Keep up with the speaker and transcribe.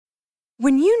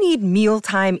When you need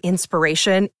mealtime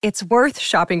inspiration, it's worth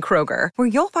shopping Kroger, where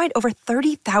you'll find over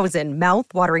 30,000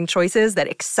 mouth-watering choices that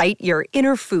excite your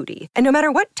inner foodie. And no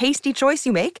matter what tasty choice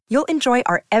you make, you'll enjoy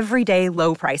our everyday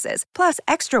low prices, plus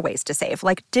extra ways to save,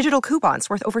 like digital coupons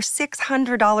worth over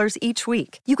 $600 each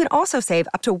week. You can also save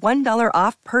up to $1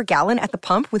 off per gallon at the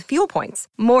pump with fuel points.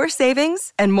 More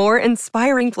savings and more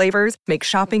inspiring flavors make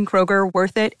shopping Kroger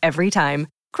worth it every time.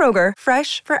 Kroger,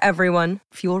 fresh for everyone.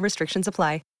 Fuel restrictions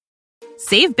apply.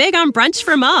 Save big on brunch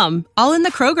for mom, all in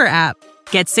the Kroger app.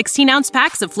 Get 16-ounce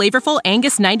packs of flavorful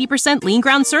Angus 90% lean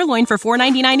ground sirloin for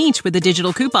 $4.99 each with a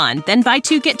digital coupon. Then buy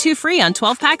 2, get 2 free on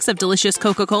 12 packs of delicious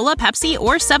Coca-Cola, Pepsi,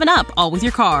 or 7-Up, all with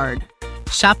your card.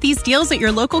 Shop these deals at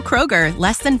your local Kroger,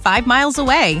 less than 5 miles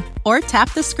away. Or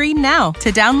tap the screen now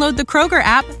to download the Kroger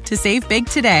app to save big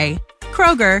today.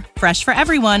 Kroger, fresh for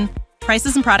everyone.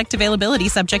 Prices and product availability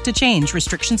subject to change.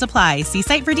 Restrictions apply. See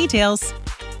site for details.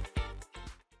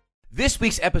 This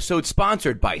week's episode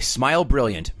sponsored by Smile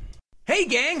Brilliant. Hey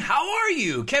gang, how are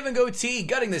you? Kevin Goatee,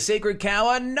 Gutting the Sacred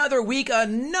Cow. Another week,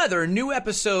 another new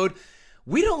episode.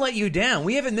 We don't let you down.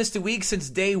 We haven't missed a week since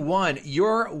day one.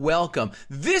 You're welcome.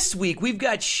 This week, we've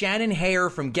got Shannon Hayer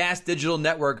from Gas Digital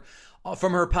Network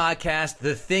from her podcast,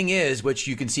 The Thing Is, which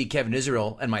you can see Kevin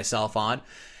Israel and myself on.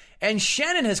 And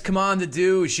Shannon has come on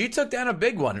she took down a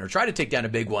big one, or tried to take down a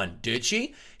big one. Did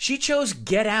she? She chose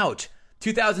Get Out,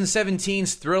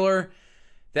 2017's thriller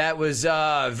that was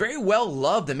very well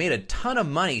loved and made a ton of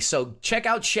money. So check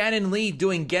out Shannon Lee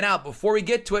doing Get Out. Before we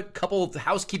get to it, a couple of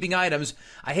housekeeping items.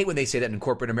 I hate when they say that in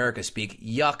corporate America speak.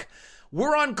 Yuck.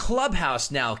 We're on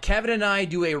Clubhouse now. Kevin and I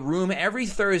do a room every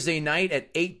Thursday night at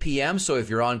 8 p.m. So if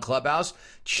you're on Clubhouse,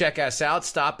 check us out.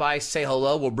 Stop by, say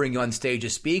hello. We'll bring you on stage to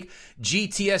speak.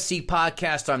 GTSC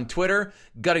Podcast on Twitter,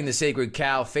 Gutting the Sacred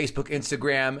Cow, Facebook,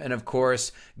 Instagram, and of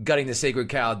course,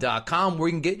 guttingthesacredcow.com, where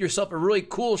you can get yourself a really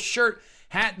cool shirt,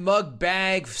 hat, mug,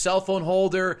 bag, cell phone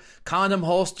holder, condom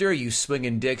holster, you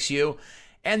swinging dicks, you.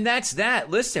 And that's that.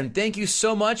 Listen, thank you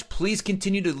so much. Please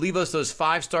continue to leave us those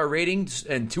 5-star ratings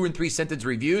and 2 and 3 sentence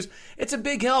reviews. It's a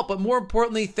big help, but more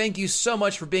importantly, thank you so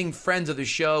much for being friends of the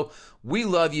show. We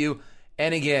love you.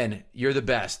 And again, you're the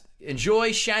best.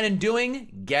 Enjoy Shannon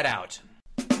doing Get Out.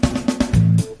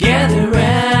 Gather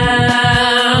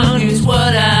round, here's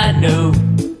what I know.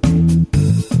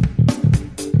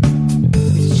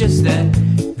 It's just that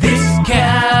this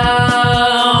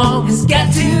cow has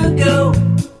got to go.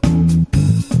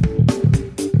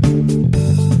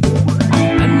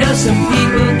 I know some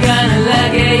people kinda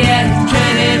like it, yeah, it's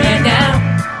trending right now.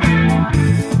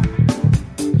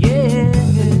 Yeah,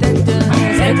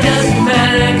 that doesn't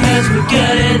matter, 'cause we're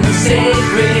gutting the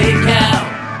sacred cow.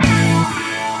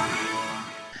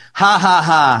 Ha ha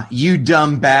ha, you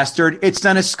dumb bastard. It's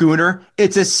not a schooner,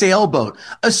 it's a sailboat.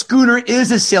 A schooner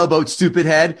is a sailboat, stupid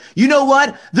head. You know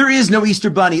what? There is no Easter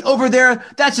Bunny. Over there,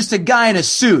 that's just a guy in a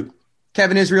suit.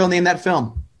 Kevin Israel named that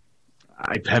film.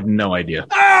 I have no idea.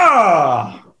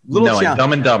 Ah!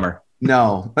 Dumb and Dumber.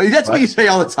 No, that's what you say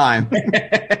all the time.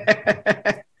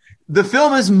 The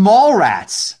film is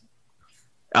Mallrats.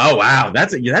 Oh wow,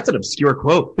 that's an obscure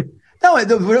quote. No,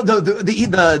 it's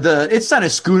not a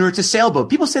schooner, it's a sailboat.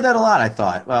 People say that a lot, I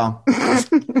thought. Well,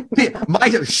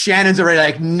 Shannon's already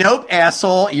like, nope,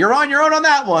 asshole, you're on your own on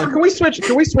that one. Can we switch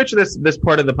this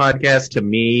part of the podcast to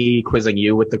me quizzing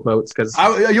you with the quotes? Because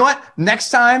you know what? Next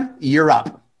time, you're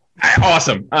up.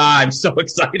 Awesome. I'm so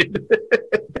excited.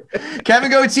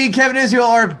 Kevin Goatee, Kevin Israel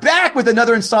are back with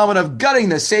another installment of Gutting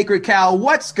the Sacred Cow.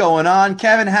 What's going on?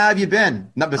 Kevin, how have you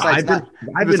been? Besides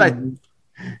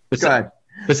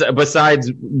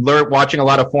watching a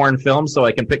lot of foreign films so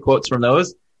I can pick quotes from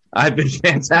those, I've been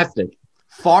fantastic.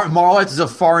 Mallrats is a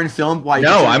foreign film? No,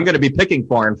 I'm going to be picking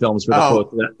foreign films for the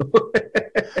quotes.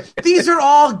 These are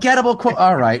all gettable quotes.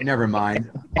 All right, never mind.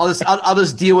 I'll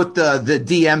just deal with the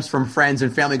DMs from friends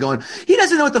and family going, he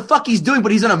doesn't know what the fuck he's doing,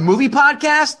 but he's on a movie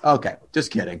podcast? Okay,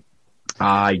 just kidding.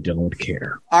 I don't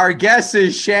care. Our guest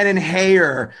is Shannon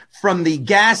Hayer from the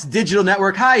Gas Digital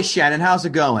Network. Hi, Shannon. How's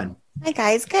it going? Hi,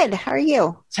 guys. Good. How are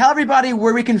you? Tell everybody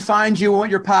where we can find you, what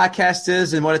your podcast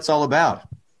is, and what it's all about.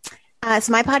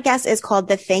 So my podcast is called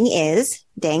The Thing Is.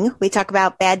 Ding. We talk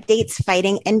about bad dates,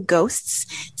 fighting, and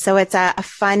ghosts. So it's a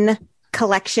fun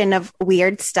collection of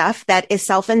weird stuff that is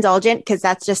self-indulgent because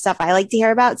that's just stuff I like to hear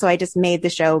about. So I just made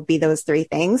the show be those 3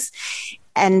 things.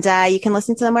 And you can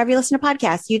listen to them wherever you listen to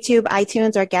podcasts, YouTube,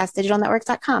 iTunes, or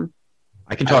gasdigitalnetworks.com.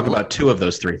 I can talk about 2 of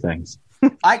those 3 things.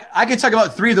 I can talk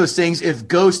about 3 of those things if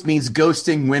ghost means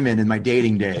ghosting women in my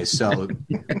dating days. So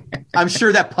I'm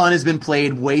sure that pun has been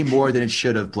played way more than it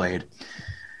should have played.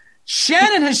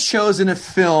 Shannon has chosen a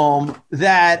film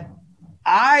that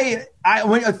I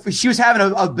She was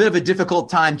having a bit of a difficult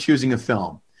time choosing a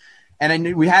film.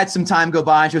 And we had some time go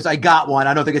by, and she goes, I got one.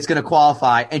 I don't think it's going to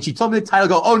qualify. And she told me the title,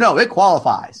 go, oh, no, it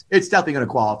qualifies. It's definitely going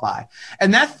to qualify.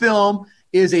 And that film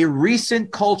is a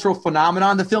recent cultural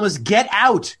phenomenon. The film is Get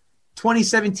Out,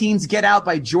 2017's Get Out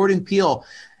by Jordan Peele.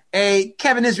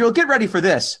 Kevin Israel, get ready for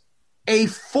this. A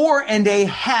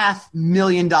 $4.5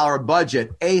 million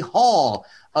budget, a haul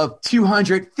of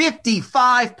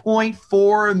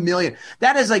 $255.4 million.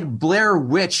 That is like Blair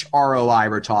Witch ROI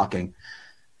we're talking.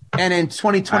 And in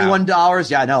 2021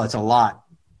 dollars, yeah, no, it's a lot.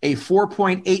 A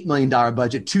 $4.8 million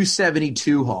budget,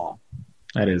 272 haul.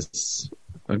 That is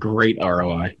a great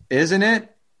ROI. Isn't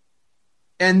it?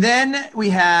 And then we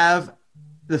have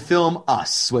the film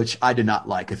Us, which I did not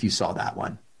like, if you saw that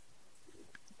one.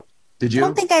 Did you? I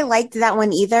don't think I liked that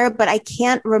one either, but I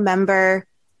can't remember.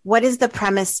 What is the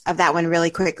premise of that one really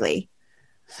quickly?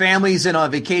 Families in a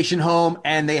vacation home,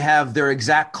 and they have their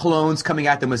exact clones coming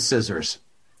at them with scissors.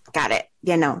 Got it.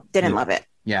 Yeah, no, didn't love it.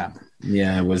 Yeah.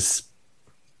 Yeah, it was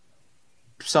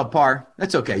subpar.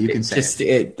 That's okay. You can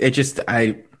say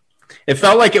it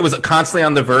felt like it was constantly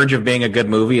on the verge of being a good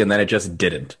movie, and then it just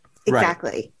didn't.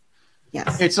 Exactly. Right.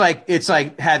 Yes. It's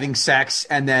like having sex,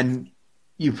 and then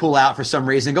you pull out for some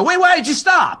reason and go, wait, why did you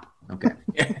stop? Okay.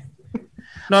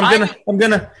 No, I'm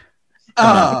gonna.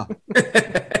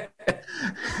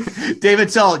 David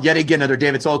Tell, yet again, another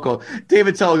David Tell quote.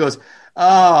 David Tell goes,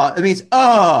 it means,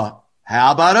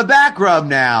 how about a back rub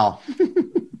now?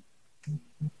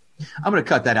 I'm going to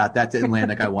cut that out. That didn't land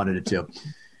like I wanted it to.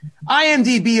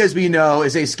 IMDb, as we know,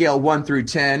 is a scale 1 through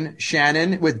 10.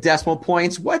 Shannon, with decimal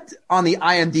points, what on the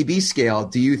IMDb scale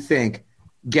do you think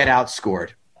Get Out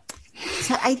scored?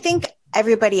 So I think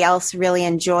everybody else really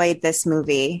enjoyed this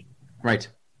movie. Right.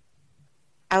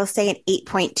 I will say an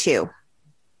 8.2.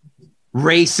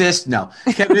 Racist? No.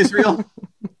 Kevin Israel?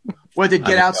 What did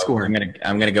Get Out score? I'm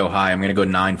gonna go high. I'm gonna go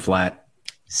 9 flat.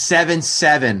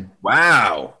 7.7.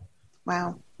 Wow. Wow.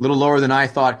 A little lower than I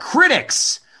thought.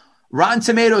 Critics. Rotten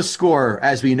Tomatoes score,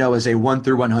 as we know, is a 1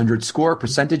 through 100 score,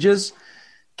 percentages.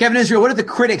 Kevin Israel, what did the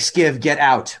critics give Get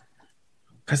Out?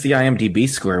 Because the IMDb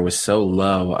score was so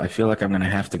low, I feel like I'm going to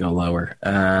have to go lower.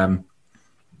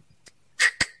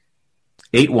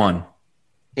 81.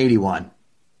 81,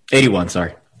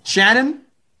 sorry. Shannon?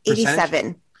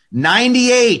 87.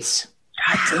 98.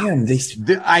 God damn.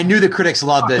 I knew the critics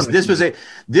loved this.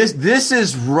 This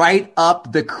is right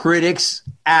up the critics'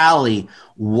 alley.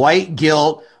 White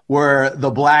guilt, where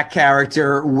the black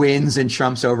character wins and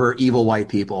trumps over evil white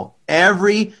people.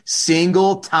 Every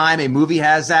single time a movie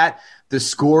has that, the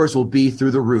scores will be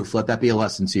through the roof. Let that be a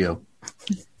lesson to you.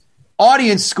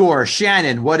 Audience score,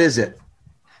 Shannon, what is it?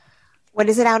 What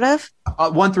is it out of?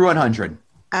 1 through 100.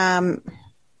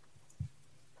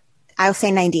 I'll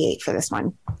say 98 for this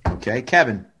one. Okay,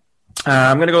 Kevin.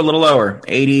 I'm going to go a little lower.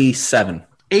 87.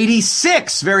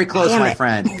 86. Very close, Damn my it.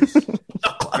 friend.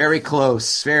 Very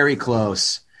close. Very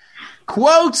close.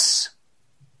 Quotes.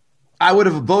 I would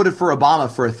have voted for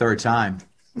Obama for a third time.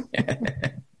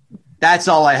 That's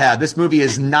all I have. This movie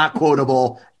is not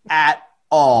quotable at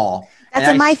all. That's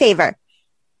in my favor.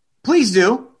 Please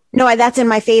do. No, that's in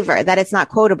my favor, that it's not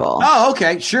quotable. Oh,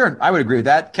 okay. Sure. I would agree with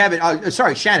that. Kevin,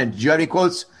 sorry, Shannon, did you have any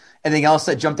quotes? Anything else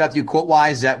that jumped out to you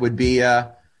quote-wise that would be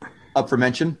up for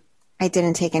mention? I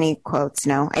didn't take any quotes,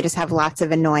 no. I just have lots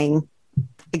of annoying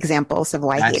examples of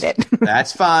why I hate it.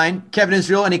 That's fine. Kevin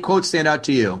Israel, any quotes stand out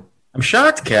to you? I'm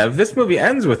shocked, Kev. This movie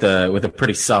ends with a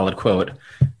pretty solid quote.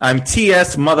 I'm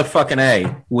TS motherfucking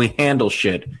A. We handle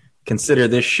shit. Consider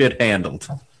this shit handled.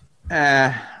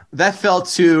 That felt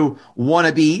too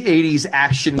wannabe 80s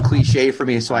action cliche for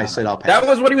me, so I said I'll pass. That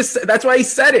was what he was. That's why he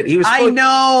said it. I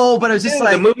know, but it was just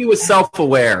like the movie was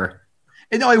self-aware.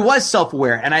 No, it was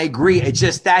self-aware, and I agree. It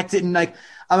just that didn't like.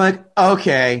 I'm like,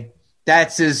 okay,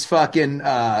 that's his fucking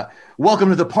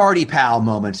welcome to the party, pal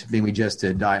moment. I mean, we just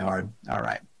did Die Hard. All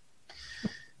right.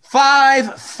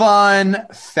 5 fun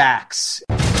facts.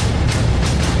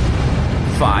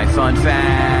 5 fun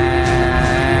facts.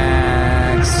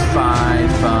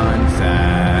 5 fun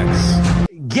facts.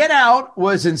 Get Out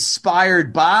was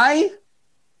inspired by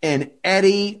an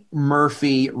Eddie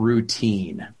Murphy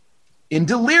routine. In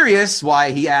Delirious,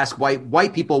 why he asked why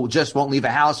white people just won't leave a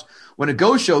house when a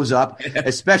ghost shows up,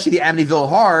 especially the Amityville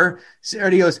Horror.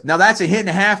 He goes, now that's a hit and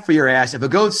a half for your ass. If a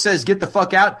ghost says get the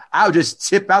fuck out, I'll just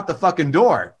tip out the fucking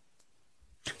door.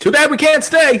 Too bad we can't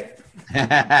stay.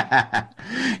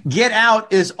 Get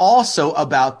Out is also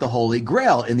about the Holy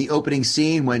Grail. In the opening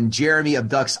scene, when Jeremy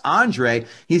abducts Andre,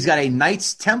 he's got a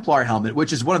Knights Templar helmet,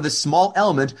 which is one of the small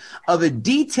elements of a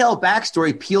detailed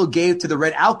backstory Peele gave to the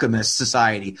Red Alchemist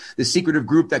Society, the secretive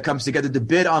group that comes together to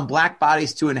bid on black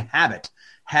bodies to inhabit.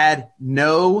 Had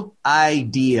no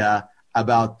idea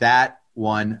about that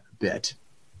one bit.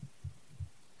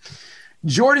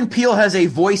 Jordan Peele has a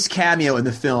voice cameo in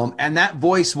the film, and that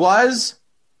voice was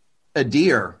a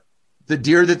deer. The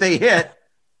deer that they hit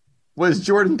was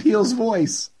Jordan Peele's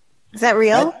voice. Is that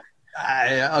real?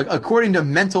 According to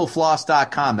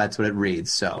mentalfloss.com, that's what it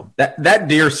reads. So that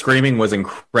deer screaming was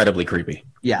incredibly creepy.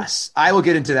 Yes, I will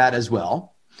get into that as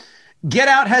well. Get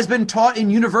Out has been taught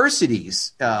in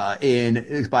universities.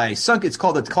 It's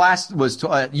called, the class was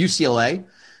UCLA,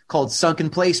 called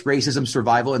Sunken Place: Racism,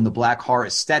 Survival, and the Black Horror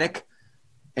Aesthetic.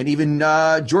 And even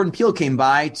Jordan Peele came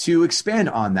by to expand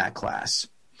on that class.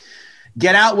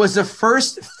 Get Out was the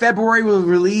first February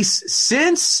release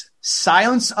since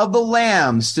Silence of the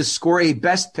Lambs to score a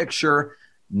Best Picture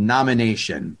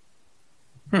nomination.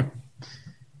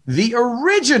 The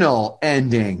original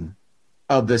ending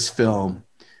of this film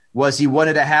was he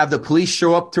wanted to have the police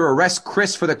show up to arrest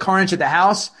Chris for the carnage at the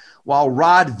house while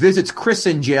Rod visits Chris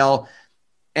in jail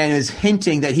and is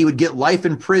hinting that he would get life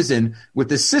in prison with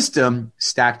the system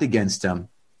stacked against him.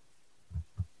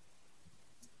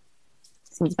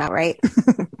 Seems about right.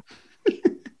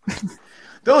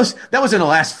 That wasn't a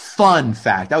last fun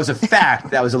fact. That was a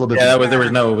fact. That was a little bit. Yeah, there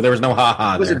was no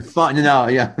ha-ha. It wasn't fun. No,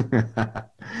 yeah.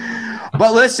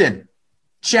 But listen,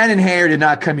 Shannon Hare did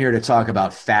not come here to talk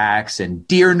about facts and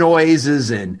deer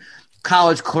noises and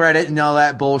college credit and all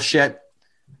that bullshit.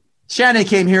 Shannon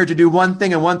came here to do one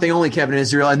thing and one thing only, Kevin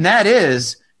Israel, and that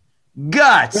is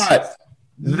Guts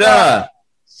the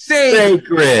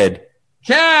Sacred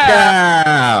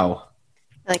Cow.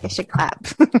 I feel like I should clap.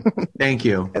 Thank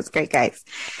you. That's great, guys.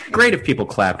 Great if people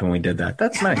clapped when we did that.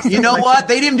 That's nice. You know what?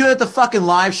 They didn't do it at the fucking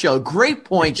live show. Great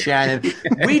point, Shannon.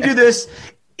 We do this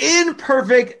in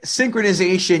perfect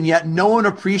synchronization, yet no one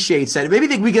appreciates it.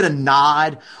 Maybe we get a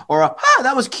nod or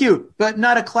that was cute, but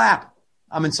not a clap.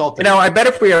 I'm insulted. I bet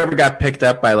if we ever got picked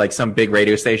up by like some big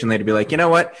radio station, they'd be like, you know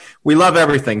what? We love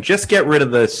everything. Just get rid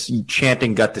of this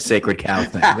chanting "Gut the Sacred Cow"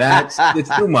 thing.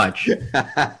 It's too much. You'd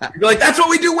be like, that's what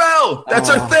we do well. That's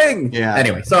our thing. Yeah.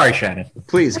 Anyway, sorry, Shannon.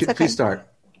 Please start.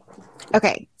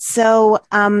 Okay. So,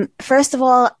 first of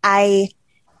all, I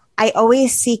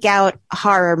always seek out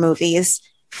horror movies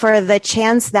for the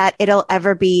chance that it'll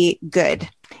ever be good.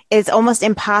 It's almost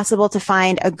impossible to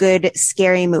find a good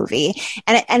scary movie.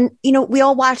 And we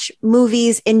all watch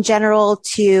movies in general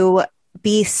to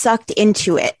be sucked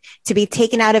into it, to be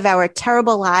taken out of our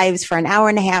terrible lives for an hour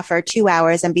and a half or 2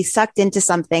 hours and be sucked into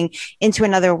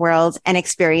another world and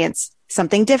experience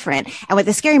something different. And with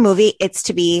a scary movie, it's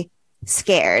to be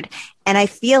scared. And I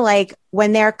feel like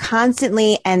when they're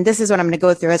constantly, and this is what I'm going to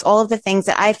go through, is all of the things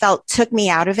that I felt took me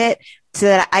out of it so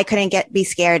that I couldn't be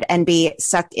scared and be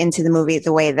sucked into the movie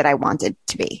the way that I wanted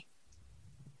to be.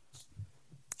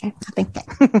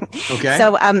 Okay.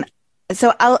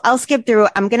 So I'll skip through.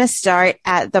 I'm going to start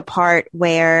at the part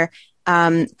where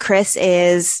Chris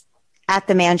is at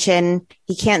the mansion.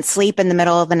 He can't sleep in the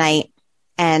middle of the night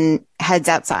and heads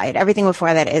outside. Everything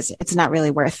before that it's not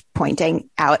really worth pointing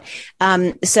out.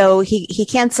 So he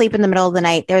can't sleep in the middle of the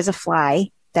night. There's a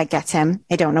fly that gets him.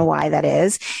 I don't know why that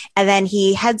is. And then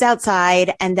he heads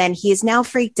outside, and then he's now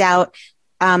freaked out,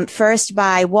 first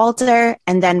by Walter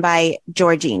and then by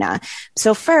Georgina.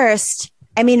 So first,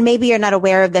 I mean, maybe you're not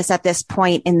aware of this at this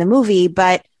point in the movie,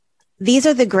 but these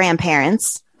are the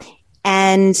grandparents,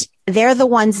 and they're the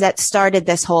ones that started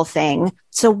this whole thing.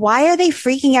 So why are they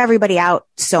freaking everybody out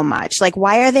so much? Like,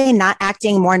 why are they not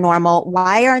acting more normal?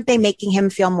 Why aren't they making him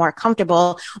feel more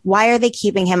comfortable? Why are they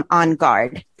keeping him on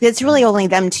guard? It's really only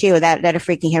them two that are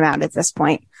freaking him out at this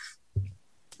point.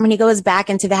 When he goes back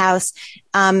into the house,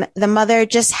 the mother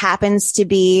just happens to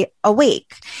be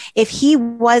awake. If he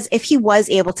was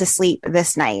able to sleep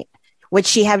this night, would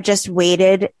she have just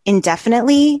waited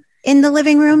indefinitely in the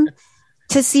living room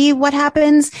to see what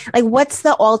happens? Like, what's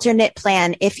the alternate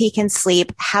plan? If he can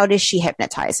sleep, how does she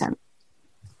hypnotize him?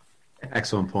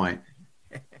 Excellent point.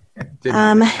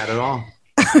 Didn't know that at all.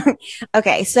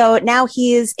 Okay, so now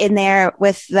he's in there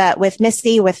with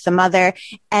Misty, with the mother,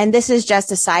 and this is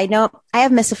just a side note. I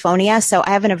have misophonia, so I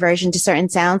have an aversion to certain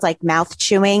sounds like mouth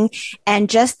chewing, and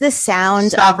just the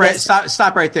sound. Stop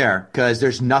right there, because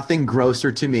there's nothing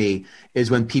grosser to me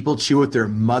is when people chew with their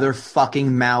motherfucking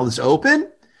mouths open,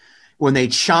 when they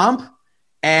chomp,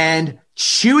 and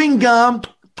chewing gum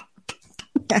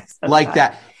like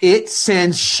that. It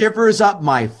sends shivers up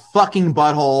my fucking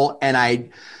butthole, and I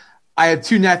have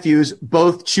 2 nephews,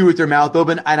 both chew with their mouth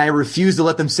open, and I refuse to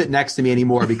let them sit next to me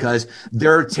anymore because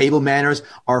their table manners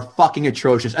are fucking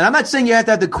atrocious. And I'm not saying you have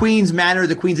to have the Queen's manner,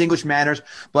 the Queen's English manners,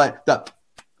 but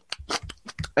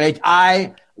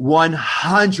I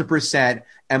 100%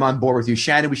 am on board with you.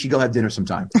 Shannon, we should go have dinner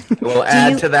sometime. We'll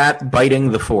add to that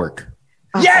biting the fork.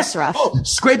 Oh, yes, that's rough.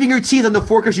 Scraping your teeth on the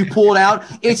fork as you pull it out.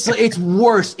 It's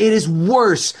worse. It is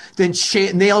worse than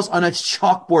nails on a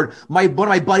chalkboard. One of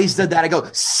my buddies did that. I go,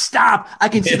 stop! I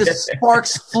can see the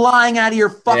sparks flying out of your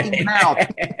fucking mouth.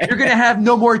 You're gonna have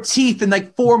no more teeth in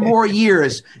like 4 more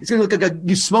years. It's gonna look like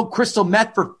you smoked crystal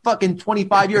meth for fucking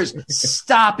 25 years.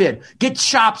 Stop it. Get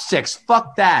chopsticks.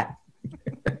 Fuck that.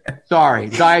 Sorry,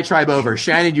 diatribe over.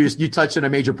 Shannon, you touched on a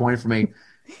major point for me.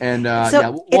 And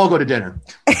we'll all go to dinner.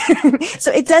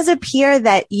 So it does appear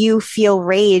that you feel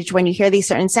rage when you hear these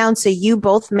certain sounds. So you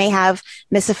both may have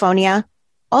misophonia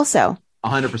also.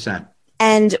 100%.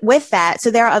 And with that,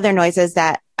 so there are other noises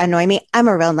that annoy me. I'm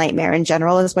a real nightmare in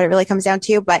general is what it really comes down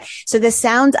to. But so the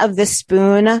sound of the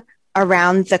spoon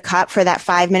around the cup for that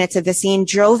 5 minutes of the scene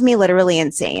drove me literally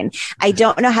insane. I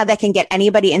don't know how that can get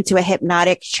anybody into a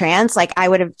hypnotic trance. Like I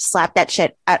would have slapped that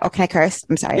shit at, can I curse?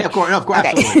 I'm sorry. Yeah, of course. No, of course. Okay.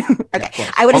 Absolutely. Okay.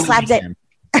 Yeah, I would have slapped it.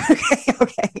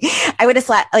 Okay. I would have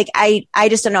slapped, like, I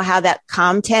just don't know how that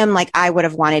calmed him. Like I would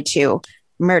have wanted to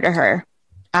murder her,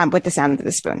 with the sound of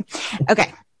the spoon.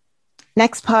 Okay.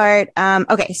 Next part.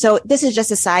 Okay. So this is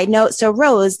just a side note. So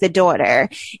Rose, the daughter,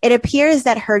 it appears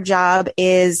that her job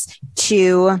is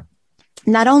to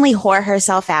not only whore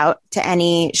herself out to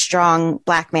any strong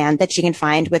black man that she can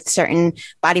find with certain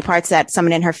body parts that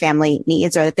someone in her family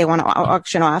needs or that they want to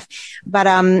auction off, but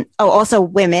also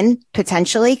women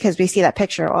potentially, because we see that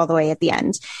picture all the way at the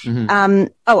end. Mm-hmm.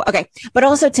 Okay. But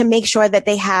also to make sure that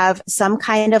they have some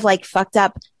kind of like fucked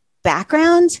up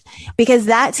background, because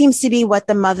that seems to be what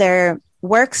the mother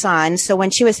works on. So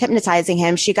when she was hypnotizing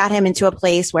him, she got him into a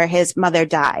place where his mother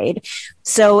died.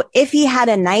 So if he had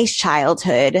a nice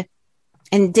childhood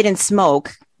and didn't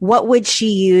smoke, what would she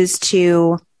use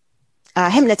to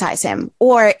hypnotize him?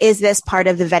 Or is this part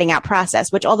of the vetting out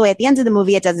process, which all the way at the end of the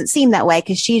movie, it doesn't seem that way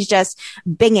because she's just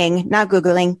binging, not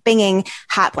Googling, binging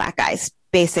hot black guys,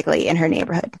 basically, in her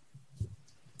neighborhood.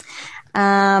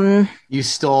 You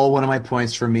stole one of my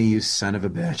points from me, you son of a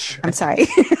bitch. I'm sorry.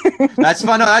 That's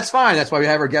fine. No, that's fine. That's why we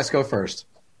have our guests go first.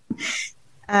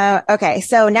 Okay,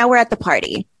 so now we're at the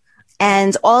party.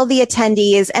 And all the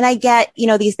attendees, and I get,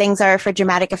 these things are for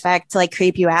dramatic effect to like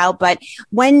creep you out, but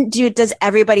when does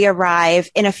everybody arrive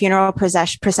in a funeral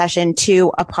procession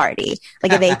to a party?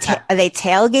 Like, are they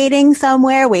tailgating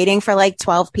somewhere, waiting for like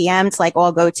 12 p.m. to like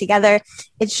all go together?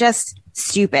 It's just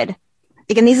stupid.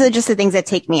 Again, these are just the things that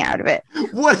take me out of it.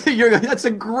 That's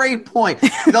a great point.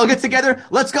 They'll get together.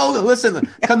 Let's go. Listen,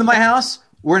 come to my house.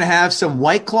 We're going to have some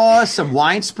White Claws, some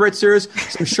wine spritzers,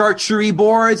 some charcuterie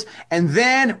boards, and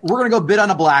then we're going to go bid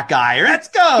on a black guy. Let's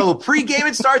go. Pre-game,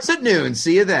 it starts at noon.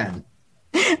 See you then.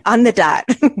 On the dot.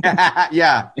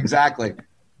 Yeah, exactly.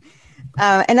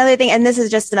 Another thing, and this is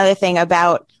just another thing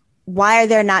about why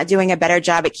they're not doing a better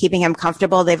job at keeping him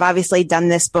comfortable. They've obviously done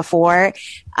this before.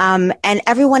 And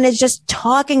everyone is just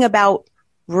talking about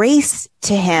race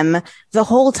to him the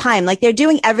whole time. Like they're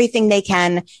doing everything they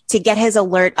can to get his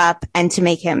alert up and to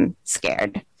make him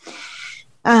scared.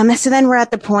 So then we're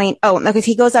at the point, because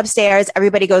he goes upstairs,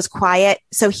 everybody goes quiet.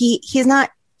 So he's not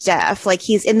deaf. Like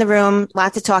he's in the room,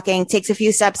 lots of talking, takes a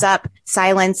few steps up,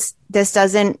 silence. This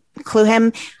doesn't clue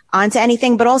him onto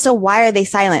anything, but also why are they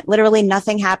silent? Literally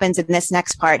nothing happens in this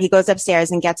next part. He goes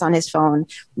upstairs and gets on his phone.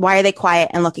 Why are they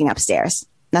quiet and looking upstairs?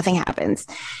 Nothing happens.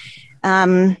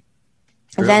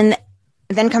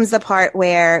 Then comes the part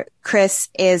where Chris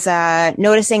is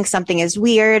noticing something is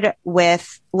weird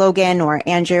with Logan or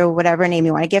Andrew, whatever name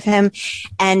you want to give him.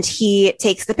 And he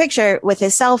takes the picture with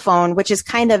his cell phone, which is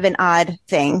kind of an odd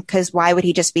thing because why would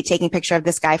he just be taking a picture of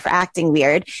this guy for acting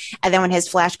weird? And then when his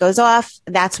flash goes off,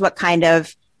 that's what kind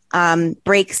of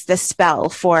breaks the spell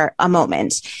for a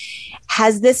moment.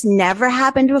 Has this never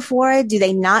happened before? Do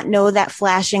they not know that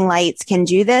flashing lights can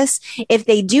do this? If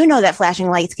they do know that flashing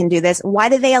lights can do this, why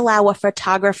do they allow a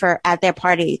photographer at their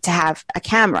party to have a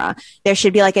camera? There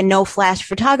should be like a no flash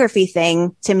photography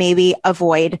thing to maybe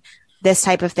avoid this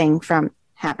type of thing from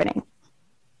happening.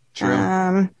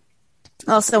 True.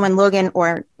 Also, when Logan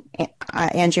or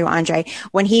Andre,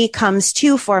 when he comes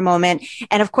to for a moment,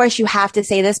 and of course you have to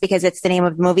say this because it's the name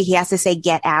of the movie, he has to say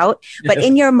get out. But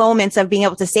in your moments of being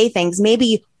able to say things,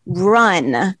 maybe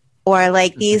run or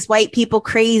like these white people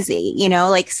crazy, you know,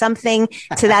 like something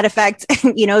to that effect,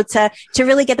 you know, to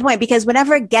really get the point. Because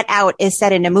whenever Get Out is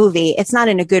said in a movie, it's not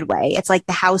in a good way. It's like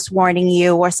the house warning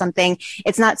you or something.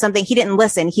 It's not something he didn't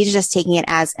listen. He's just taking it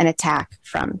as an attack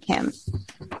from him.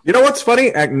 You know what's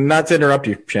funny? Not to interrupt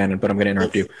you, Shannon, but I'm going to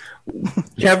interrupt you.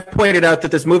 Kev pointed out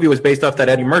that this movie was based off that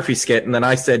Eddie Murphy skit, and then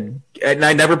I said, and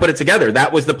I never put it together.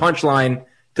 That was the punchline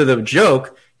to the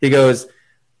joke. He goes,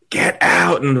 "Get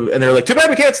out," and they're like, "Too bad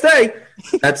we can't stay."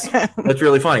 That's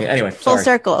really funny. Anyway, full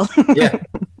circle. Yeah.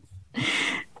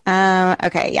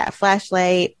 Okay. Yeah.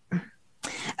 Flashlight.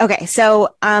 Okay.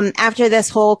 So, after this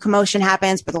whole commotion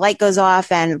happens, but the light goes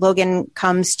off and Logan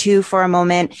comes to for a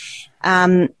moment.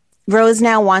 Rose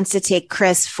now wants to take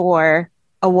Chris for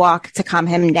a walk to calm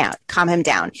him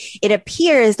down. It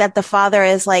appears that the father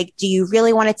is like, do you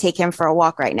really want to take him for a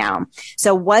walk right now?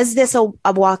 So was this a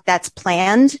walk that's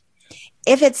planned?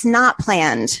 If it's not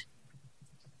planned,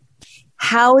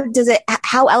 how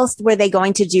else were they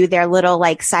going to do their little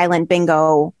like silent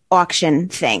bingo auction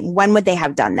thing? When would they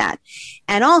have done that?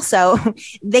 And also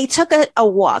they took a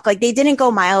walk, like they didn't go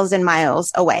miles and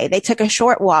miles away. They took a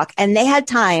short walk and they had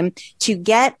time to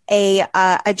get a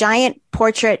giant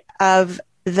portrait of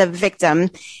the victim,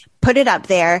 put it up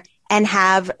there, and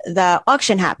have the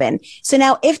auction happen. So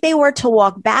now if they were to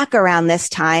walk back around this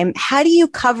time, how do you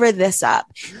cover this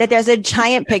up? That there's a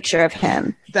giant picture of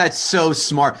him. That's so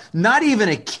smart. Not even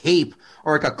a cape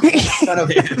or like a cool kind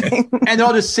of, and they're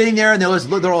all just sitting there and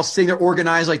they're all sitting there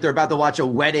organized like they're about to watch a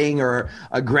wedding or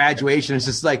a graduation. It's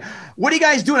just like, what are you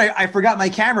guys doing? I forgot my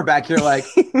camera back here. Like,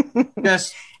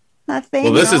 just nothing.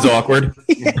 Well, this is awkward.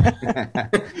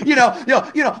 you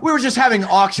know, we were just having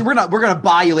auction. We're going to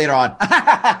buy you later on.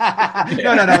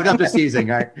 No, I'm just teasing.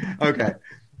 All right. Okay.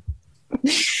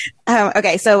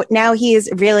 Okay. So now he's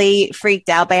really freaked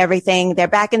out by everything. They're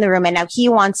back in the room and now he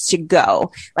wants to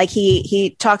go. Like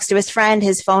he talks to his friend,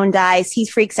 his phone dies, he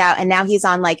freaks out and now he's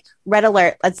on like red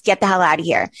alert. Let's get the hell out of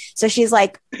here. So she's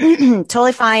like,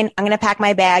 totally fine. I'm going to pack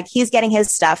my bag. He's getting his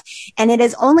stuff. And it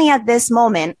is only at this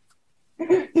moment,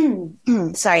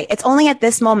 it's only at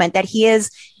this moment that he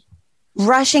is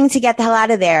rushing to get the hell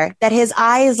out of there, that his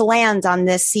eyes land on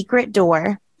this secret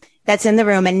door that's in the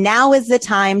room. And now is the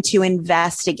time to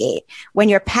investigate. When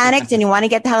you're panicked and you want to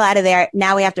get the hell out of there,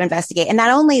 now we have to investigate and not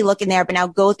only look in there, but now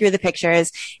go through the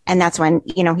pictures. And that's when,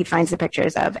 you know, he finds the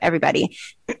pictures of everybody.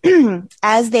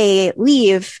 As they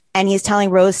leave and he's telling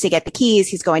Rose to get the keys,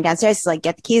 he's going downstairs. He's like,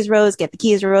 get the keys, Rose, get the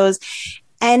keys, Rose.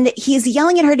 And he's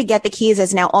yelling at her to get the keys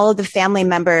as now all of the family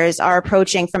members are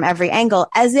approaching from every angle,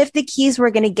 as if the keys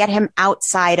were going to get him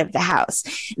outside of the house.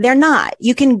 They're not.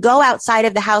 You can go outside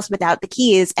of the house without the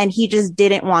keys. And he just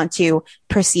didn't want to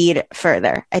proceed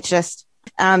further. It's just,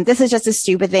 this is just a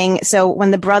stupid thing. So when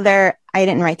the brother, I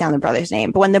didn't write down the brother's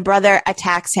name, but when the brother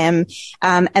attacks him,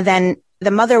 and then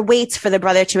the mother waits for the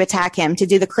brother to attack him to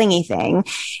do the clingy thing.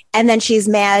 And then she's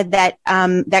mad that,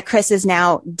 that Chris is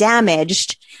now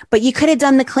damaged, but you could have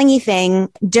done the clingy thing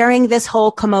during this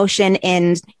whole commotion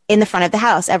in the front of the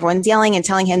house. Everyone's yelling and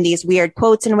telling him these weird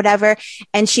quotes and whatever.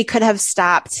 And she could have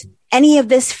stopped any of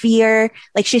this fear.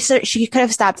 Like she could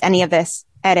have stopped any of this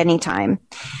at any time.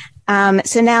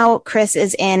 So now Chris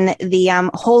is in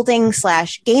the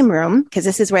holding/game room because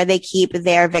this is where they keep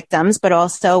their victims, but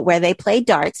also where they play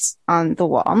darts on the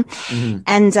wall. Mm-hmm.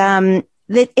 And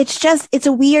it's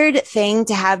a weird thing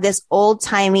to have this old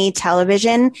timey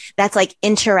television that's like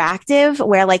interactive,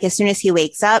 where like as soon as he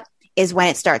wakes up is when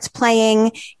it starts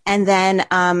playing. And then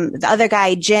the other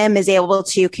guy, Jim, is able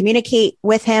to communicate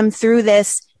with him through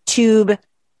this tube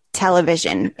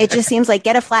television. It just seems like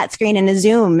get a flat screen and a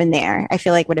zoom in there. I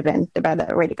feel like would have been the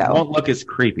better way to go. Won't look as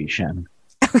creepy, Shannon.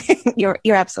 You're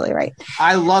absolutely right.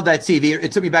 I love that TV.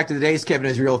 It took me back to the days, Kevin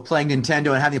Israel, playing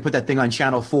Nintendo and having to put that thing on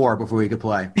channel 4 before we could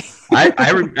play.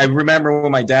 I remember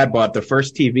when my dad bought the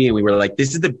first TV and we were like,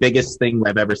 this is the biggest thing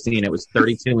I've ever seen. It was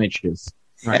 32 inches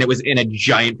right. And it was in a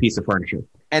giant piece of furniture.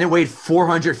 And it weighed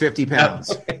 450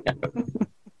 pounds.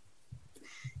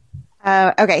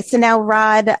 Okay. So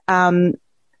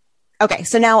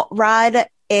now Rod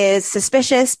is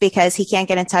suspicious because he can't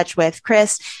get in touch with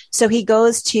Chris. So he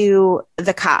goes to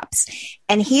the cops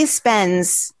and he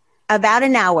spends about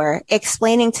an hour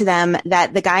explaining to them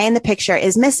that the guy in the picture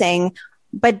is missing,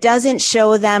 but doesn't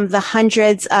show them the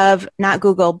hundreds of, not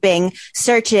Google, Bing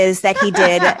searches that he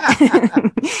did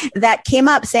that came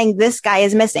up saying this guy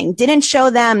is missing. Didn't show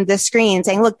them the screen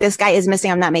saying, look, this guy is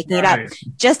missing. I'm not making it up.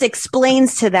 Just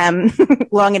explains to them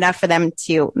long enough for them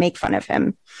to make fun of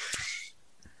him.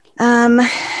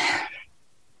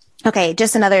 Okay,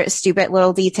 just another stupid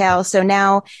little detail. So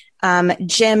now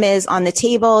Jim is on the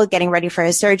table getting ready for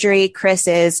his surgery. Chris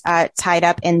is tied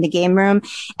up in the game room.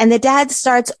 And the dad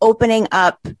starts opening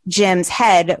up Jim's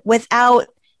head without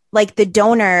like the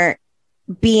donor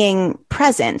being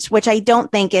present, which I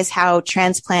don't think is how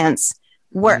transplants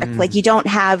work. Like you don't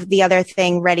have the other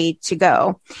thing ready to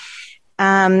go.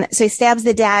 So he stabs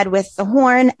the dad with the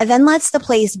horn and then lets the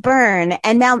place burn.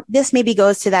 And now this maybe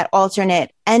goes to that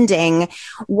alternate ending.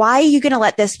 Why are you going to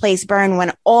let this place burn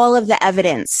when all of the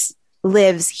evidence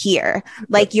lives here?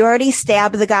 Like you already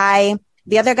stabbed the guy.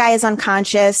 The other guy is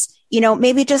unconscious. You know,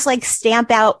 maybe just like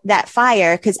stamp out that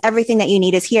fire because everything that you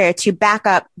need is here to back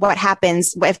up what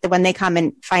happens when they come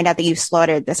and find out that you've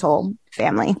slaughtered this whole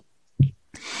family.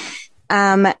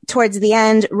 Towards the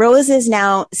end, Rose is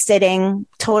now sitting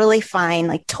totally fine,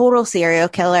 like total serial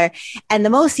killer. And the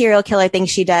most serial killer thing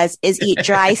she does is eat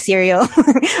dry cereal,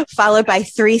 followed by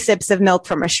 3 sips of milk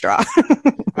from a straw.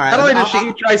 Not only does she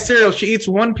eat dry cereal, she eats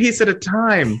one piece at a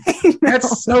time.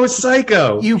 That's so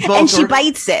psycho. You both and she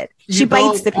bites it. She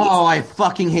bites the piece. Oh, I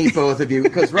fucking hate both of you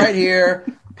because right here,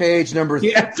 page number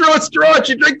 3. Yeah, through a straw.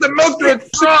 She drinks the milk through a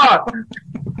straw.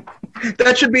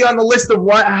 That should be on the list of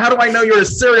what. How do I know you're a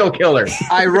serial killer?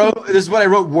 This is what I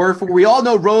wrote word for. We all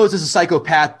know Rose is a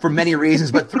psychopath for many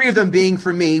reasons, but 3 of them being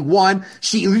for me. 1,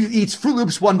 she eats Fruit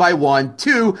Loops one by one.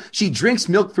 2, she drinks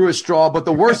milk through a straw. But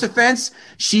the worst offense,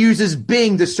 she uses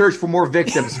Bing to search for more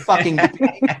victims. Fucking Bing.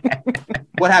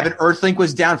 What happened? Earthlink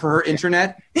was down for her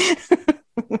internet.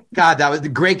 God, that was the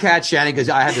great catch, Shannon, because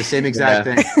I had the same exact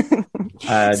thing.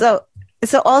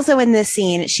 So also in this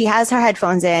scene, she has her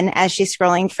headphones in as she's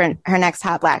scrolling for her next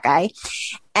hot black guy.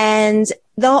 And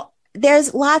though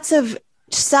there's lots of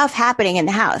stuff happening in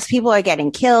the house, people are getting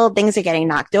killed, things are getting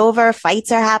knocked over,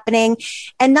 fights are happening,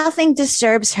 and nothing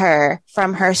disturbs her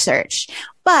from her search.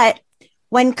 But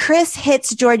when Chris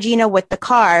hits Georgina with the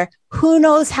car, who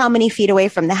knows how many feet away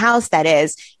from the house that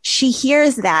is, she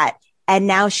hears that, and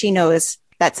now she knows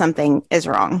that something is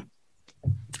wrong.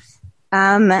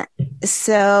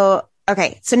 So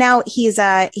now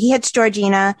he hits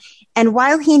Georgina, and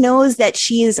while he knows that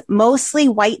she's mostly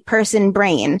white person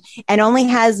brain and only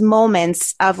has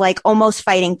moments of like almost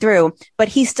fighting through, but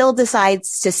he still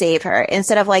decides to save her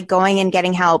instead of like going and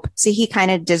getting help. So he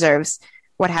kind of deserves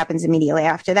what happens immediately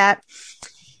after that.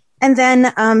 And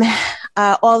then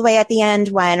all the way at the end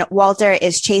when Walter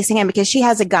is chasing him because she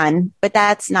has a gun, but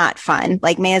that's not fun.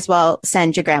 Like, may as well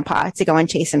send your grandpa to go and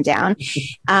chase him down.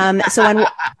 So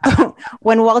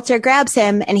when Walter grabs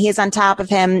him and he's on top of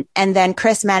him, and then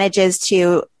Chris manages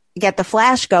to get the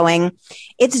flash going,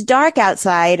 it's dark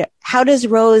outside. How does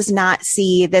Rose not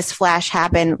see this flash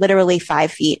happen literally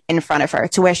 5 feet in front of her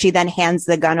to where she then hands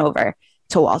the gun over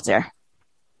to Walter?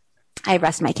 I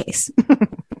rest my case.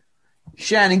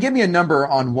 Shannon, give me a number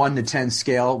on 1 to 10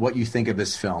 scale, what you think of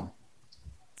this film.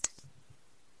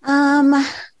 I'll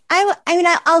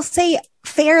say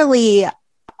fairly a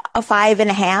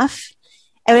 5.5.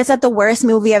 I mean, it's not the worst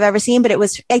movie I've ever seen, but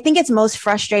I think it's most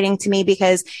frustrating to me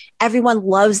because everyone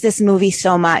loves this movie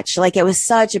so much. Like, it was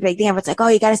such a big thing. Everyone's like, oh,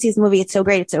 you got to see this movie. It's so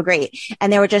great. It's so great.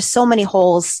 And there were just so many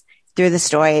holes through the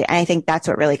story. And I think that's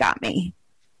what really got me.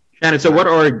 Shannon, so what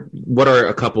are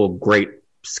a couple great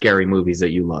scary movies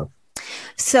that you love?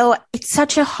 So it's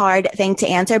such a hard thing to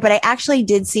answer, but I actually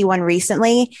did see one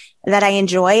recently that I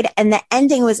enjoyed, and the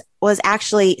ending was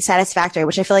actually satisfactory,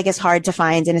 which I feel like is hard to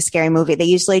find in a scary movie. They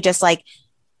usually just like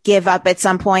give up at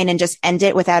some point and just end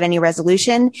it without any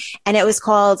resolution. And it was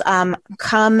called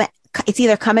it's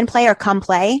either Come and Play or Come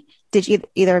Play. Did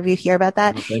either of you hear about that?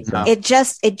 I don't think so.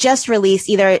 It just released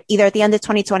either at the end of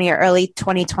 2020 or early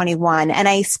 2021, and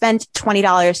I spent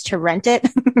 $20 to rent it.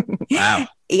 Wow.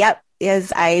 Yep.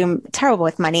 Is I'm terrible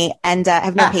with money and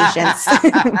have no patience.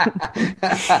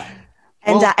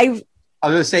 I was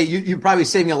going to say, you're probably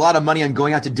saving a lot of money on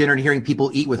going out to dinner and hearing people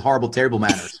eat with horrible, terrible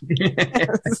manners.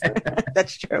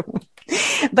 That's true.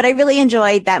 But I really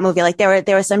enjoyed that movie. Like, there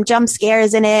were some jump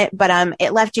scares in it, but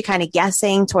it left you kind of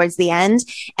guessing towards the end.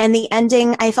 And the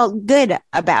ending, I felt good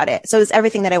about it. So it was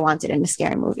everything that I wanted in a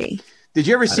scary movie. Did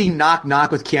you ever see Knock Knock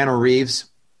with Keanu Reeves?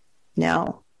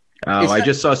 No. Oh, I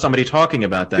just saw somebody talking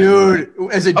about that. Dude,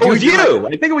 as a dude, it was you.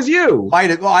 I think it was you.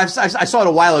 I saw it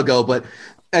a while ago, but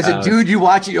as a dude, you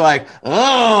watch it, you're like,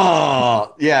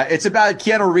 oh, yeah. It's about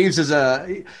Keanu Reeves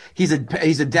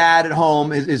he's a dad at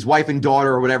home. His wife and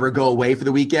daughter or whatever go away for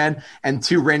the weekend, and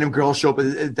 2 random girls show up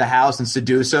at the house and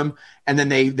seduce him, and then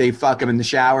they fuck him in the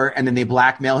shower, and then they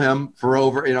blackmail him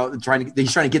for he's trying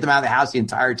to get them out of the house the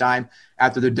entire time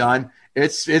after they're done.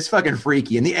 It's fucking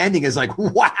freaky, and the ending is like,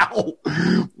 wow.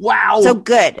 So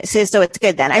good. So it's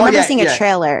good then. I remember seeing a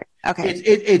trailer Okay.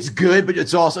 It's good, but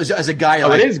it's also as a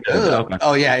guy. It is good. Okay.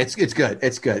 Oh yeah, it's good.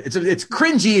 It's good. It's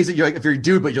cringy. Is you're like if you're a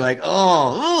dude, but you're like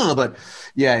but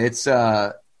yeah, it's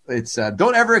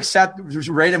don't ever accept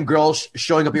random girls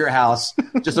showing up at your house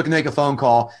just looking to make a phone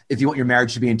call if you want your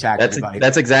marriage to be intact.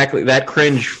 That's exactly that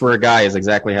cringe for a guy is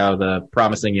exactly how the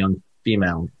promising young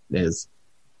female is.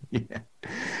 Yeah.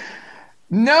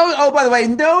 No. Oh, by the way,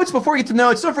 notes. Before we get to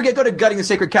notes, don't forget, go to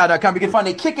guttingthesacredcow.com. You can find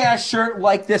a kick-ass shirt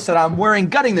like this that I'm wearing.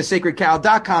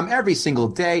 Guttingthesacredcow.com every single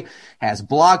day has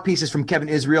blog pieces from Kevin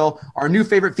Israel. Our new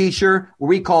favorite feature, where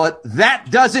we call it That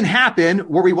Doesn't Happen,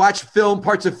 where we watch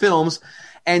parts of films,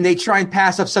 and they try and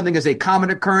pass up something as a common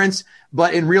occurrence,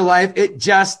 but in real life, it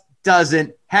just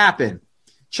doesn't happen.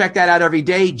 Check that out every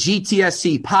day.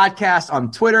 GTSC Podcast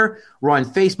on Twitter. We're on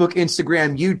Facebook,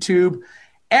 Instagram, YouTube.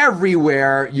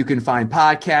 Everywhere you can find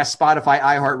podcasts, Spotify,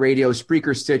 iHeartRadio,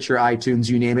 Spreaker, Stitcher, iTunes,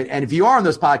 you name it. And if you are on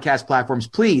those podcast platforms,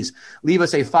 please leave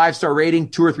us a 5-star rating,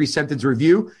 2 or 3 sentence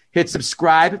review, hit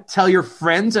subscribe, tell your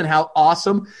friends and how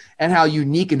awesome and how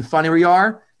unique and funny we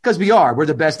are. Because we are. We're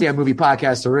the best damn movie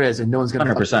podcast there is, and no one's going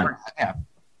to 100%. Yeah.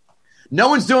 No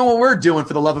one's doing what we're doing,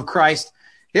 for the love of Christ.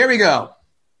 Here we go.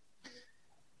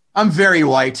 I'm very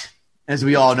white, as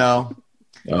we all know.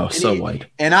 Oh, so white.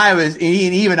 And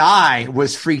even I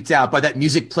was freaked out by that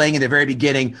music playing in the very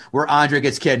beginning where Andre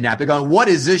gets kidnapped. They're going, what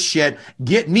is this shit?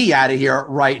 Get me out of here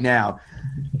right now.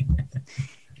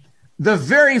 The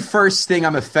very first thing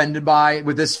I'm offended by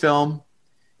with this film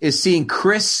is seeing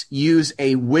Chris use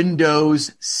a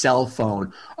Windows cell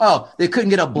phone. Oh, they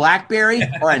couldn't get a BlackBerry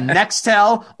or a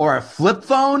Nextel or a flip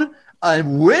phone? A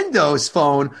Windows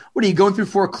phone? What are you going through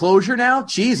foreclosure now?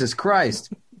 Jesus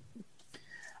Christ.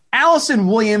 Allison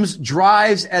Williams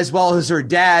drives as well as her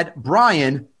dad,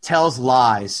 Brian, tells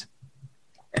lies.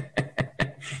 A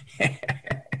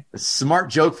smart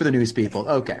joke for the news people.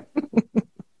 Okay.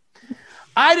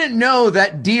 I didn't know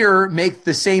that deer make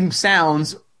the same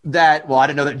sounds I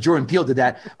didn't know that Jordan Peele did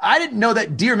that. I didn't know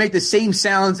that deer make the same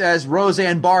sounds as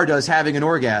Roseanne Barr does having an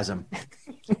orgasm.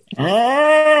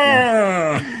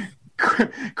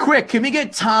 Quick, can we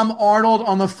get Tom Arnold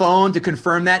on the phone to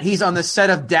confirm that? He's on the set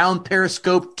of Down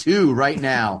Periscope 2 right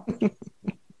now.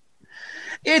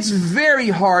 It's very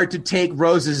hard to take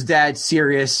Rose's dad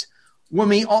seriously when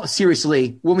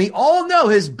we all know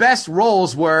his best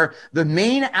roles were the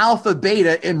main alpha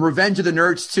beta in Revenge of the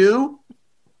Nerds 2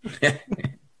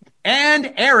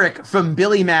 and Eric from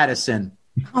Billy Madison.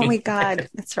 Oh my God,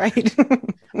 that's right.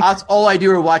 That's all I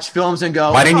do is watch films and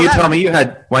go. Why didn't you tell me you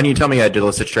had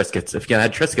delicious Triscuits? If you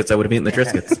had Triscuits, I would have eaten the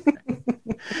Triscuits.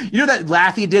 You know that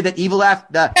laugh he did, that evil laugh?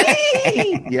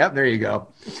 Yep, there you go.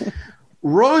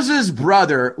 Rose's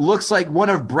brother looks like one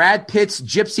of Brad Pitt's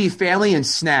gypsy family in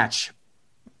Snatch.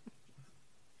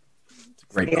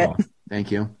 Great call.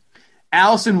 Thank you.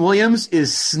 Allison Williams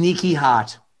is sneaky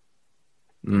hot.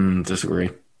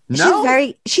 Disagree.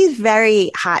 No, she's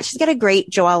very hot. She's got a great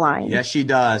jawline. Yes, she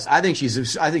does. I think she's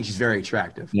very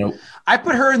attractive. Nope. I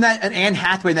put her in and Anne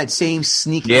Hathaway in that same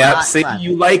sneaky. Yeah, hot see, class.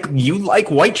 you like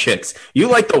white chicks. You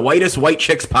like the whitest white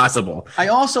chicks possible. I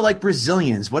also like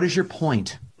Brazilians. What is your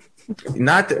point? We're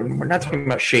not talking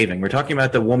about shaving. We're talking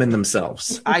about the women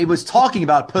themselves. I was talking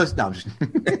about puss. No,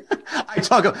 I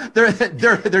talk about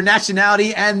their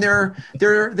nationality and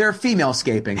their female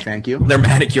scaping. Thank you. They're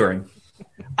manicuring.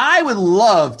 I would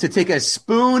love to take a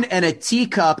spoon and a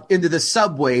teacup into the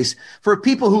subways for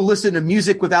people who listen to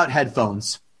music without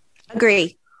headphones.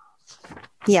 Agree.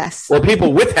 Yes. Or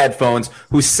people with headphones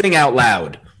who sing out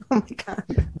loud. Oh my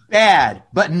God. Bad,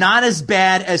 but not as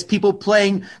bad as people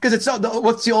playing, because it's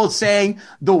what's the old saying?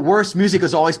 The worst music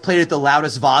is always played at the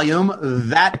loudest volume.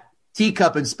 That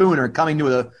teacup and spoon are coming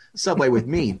to a subway with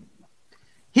me.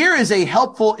 Here is a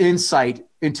helpful insight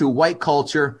into white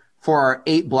culture for our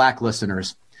 8 black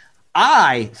listeners.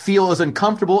 I feel as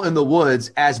uncomfortable in the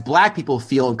woods as black people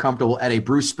feel uncomfortable at a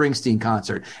Bruce Springsteen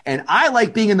concert. And I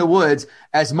like being in the woods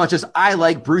as much as I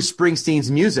like Bruce Springsteen's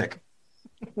music.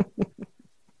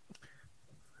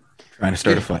 Trying to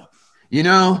start a fight. You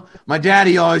know, my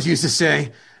daddy always used to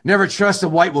say, never trust a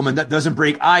white woman that doesn't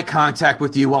break eye contact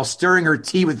with you while stirring her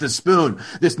tea with the spoon.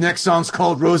 This next song's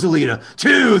called Rosalita.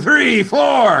 2, 3,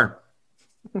 4.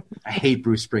 I hate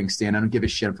Bruce Springsteen. I don't give a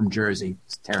shit. I'm from Jersey.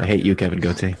 It's terrible. I hate you, Kevin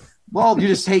Goatee. Well, you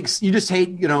just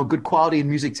hate, good quality and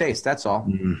music taste. That's all.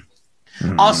 Mm.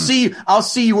 I'll see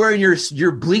you wearing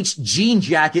your bleached jean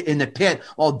jacket in the pit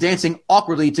while dancing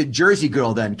awkwardly to Jersey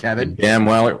Girl then, Kevin. Damn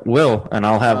well it will. And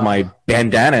I'll have my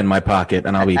bandana in my pocket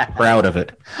and I'll be proud of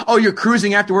it. Oh, you're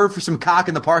cruising afterward for some cock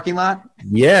in the parking lot?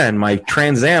 Yeah, and my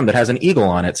Trans Am that has an eagle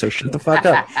on it. So shut the fuck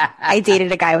up. I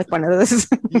dated a guy with one of those.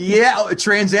 Yeah, a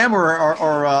Trans Am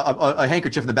or a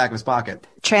handkerchief in the back of his pocket.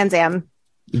 Trans Am.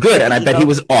 Good, and I bet he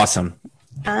was awesome.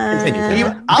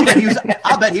 I'll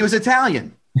bet he was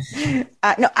Italian.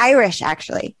 No, Irish,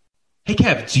 actually. Hey,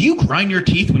 Kev, do you grind your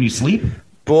teeth when you sleep?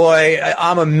 Boy,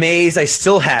 I'm amazed I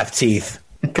still have teeth.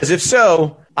 Because if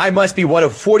so, I must be one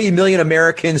of 40 million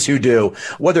Americans who do.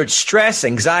 Whether it's stress,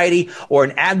 anxiety, or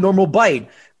an abnormal bite,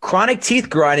 chronic teeth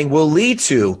grinding will lead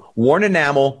to worn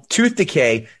enamel, tooth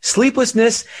decay,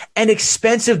 sleeplessness, and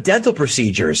expensive dental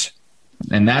procedures.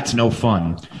 And that's no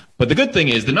fun. But the good thing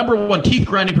is the number one teeth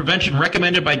grinding prevention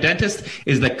recommended by dentists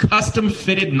is the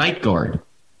custom-fitted night guard.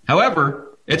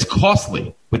 However, it's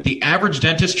costly, with the average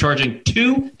dentist charging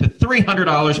 $200 to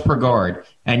 $300 per guard,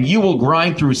 and you will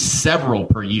grind through several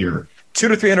per year.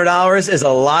 $200 to $300 is a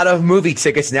lot of movie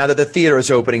tickets now that the theater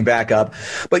is opening back up.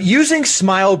 But using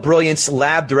Smile Brilliant's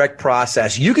Lab Direct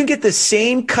process, you can get the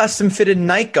same custom-fitted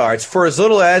night guards for as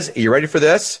little as, are you ready for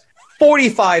this?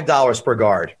 $45 per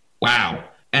guard. Wow.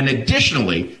 And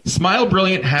additionally, Smile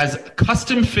Brilliant has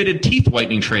custom-fitted teeth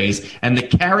whitening trays and the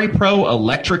Carry Pro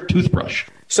electric toothbrush.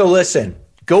 So listen,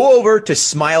 go over to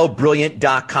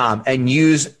smilebrilliant.com and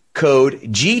use code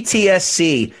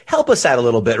GTSC. Help us out a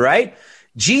little bit, right?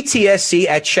 GTSC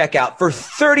at checkout for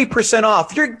 30%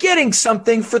 off. You're getting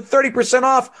something for 30%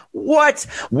 off. What?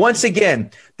 Once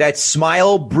again, that's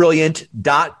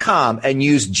smilebrilliant.com and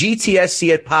use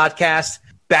GTSC at podcast.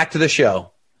 Back to the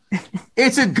show.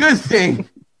 It's a good thing.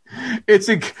 It's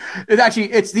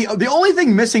the only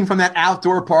thing missing from that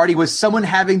outdoor party was someone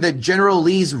having the General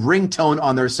Lee's ringtone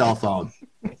on their cell phone.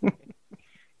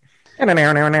 I didn't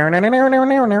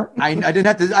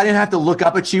have to look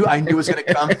up at you. I knew it was going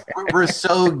to come. We're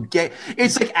so gay.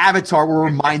 It's like Avatar where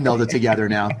we're mind melded together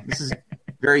now. This is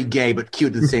very gay but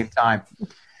cute at the same time.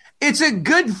 It's a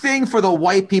good thing for the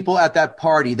white people at that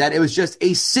party that it was just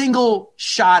a single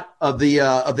shot of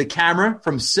the camera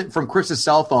from Chris's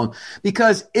cell phone.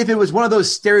 Because if it was one of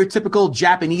those stereotypical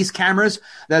Japanese cameras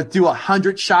that do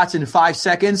 100 shots in 5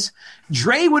 seconds,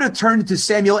 Dre would have turned into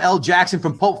Samuel L. Jackson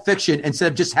from Pulp Fiction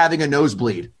instead of just having a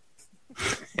nosebleed.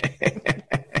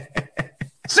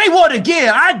 Say what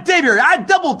again? I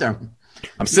doubled them.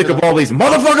 I'm sick of all these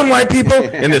motherfucking white people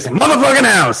in this motherfucking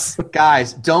house.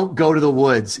 Guys, don't go to the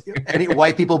woods. Any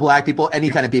white people, black people, any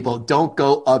kind of people, don't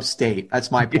go upstate. That's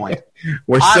my point.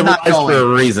 We're civilized for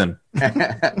a reason.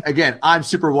 Again, I'm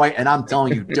super white, and I'm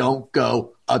telling you, don't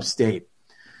go upstate.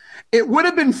 It would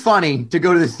have been funny to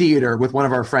go to the theater with one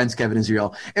of our friends, Kevin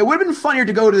Israel. It would have been funnier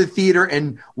to go to the theater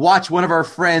and watch one of our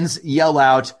friends yell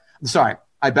out. Sorry.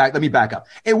 Let me back up.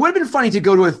 It would have been funny to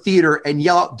go to a theater and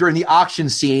yell out during the auction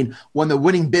scene when the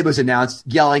winning bid was announced,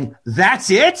 yelling, "That's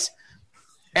it!"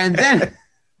 And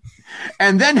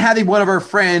then having one of our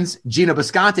friends, Gino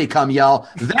Bisconte, come yell,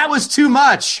 "That was too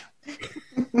much."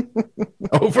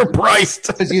 Overpriced.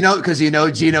 Because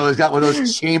Gino has got one of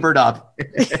those chambered up.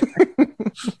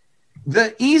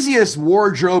 The easiest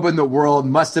wardrobe in the world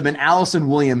must have been Allison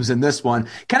Williams in this one.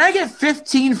 Can I get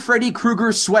 15 Freddy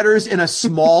Krueger sweaters in a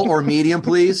small or medium,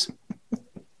 please?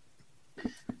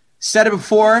 Said it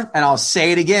before, and I'll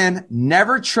say it again.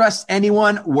 Never trust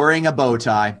anyone wearing a bow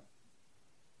tie.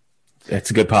 It's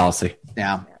a good policy.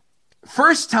 Yeah.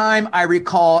 First time I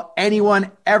recall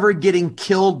anyone ever getting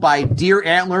killed by deer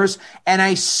antlers, and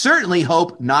I certainly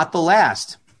hope not the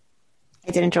last.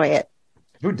 I did enjoy it.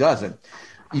 Who doesn't?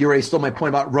 You already stole my point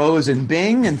about Rose and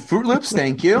Bing and Fruit Loops.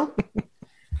 Thank you.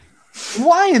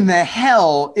 Why in the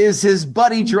hell is his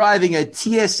buddy driving a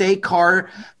TSA car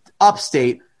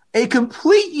upstate? A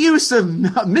complete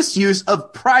misuse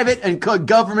of private and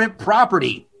government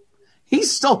property. He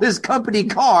stole his company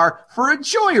car for a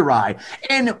joyride.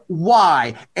 And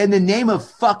why, in the name of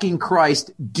fucking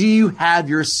Christ, do you have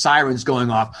your sirens going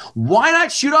off? Why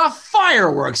not shoot off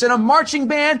fireworks and a marching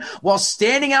band while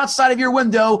standing outside of your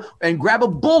window and grab a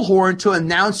bullhorn to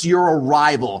announce your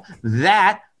arrival?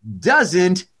 That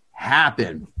doesn't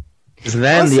happen.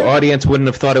 Then the audience wouldn't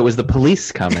have thought it was the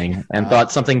police coming and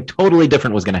thought something totally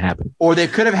different was going to happen. Or they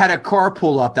could have had a car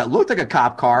pull up that looked like a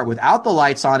cop car without the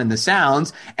lights on and the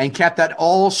sounds and kept that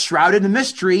all shrouded in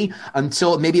mystery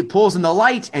until maybe it pulls in the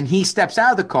light and he steps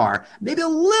out of the car. Maybe a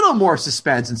little more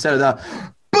suspense instead of the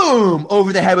boom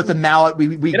over the head with the mallet.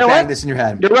 We bang this in your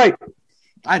head. You're right.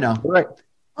 I know. You're right.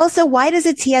 Also, why does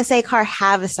a TSA car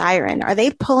have a siren? Are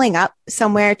they pulling up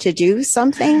somewhere to do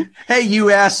something? Hey, you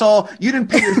asshole. You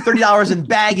didn't pay your $30 in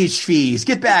baggage fees.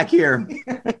 Get back here.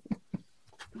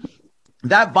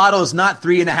 That bottle is not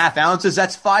 3.5 ounces.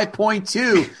 That's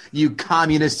 5.2, you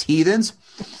communist heathens.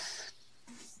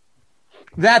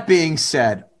 That being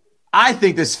said, I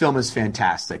think this film is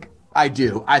fantastic. I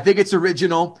do. I think it's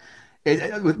original.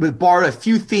 It borrowed a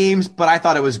few themes, but I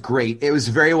thought it was great. It was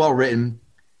very well written,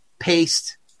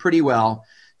 paced pretty well.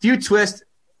 Few twists.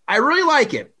 I really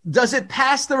like it. Does it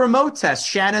pass the remote test?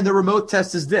 Shannon, the remote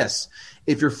test is this.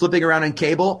 If you're flipping around on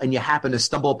cable and you happen to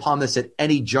stumble upon this at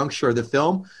any juncture of the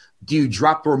film, do you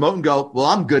drop the remote and go, well,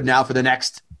 I'm good now for the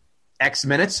next X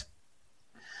minutes?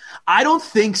 I don't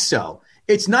think so.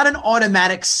 It's not an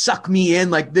automatic suck me in.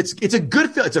 Like it's a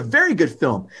good film. It's a very good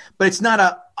film, but it's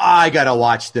not I got to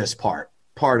watch this part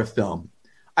of film.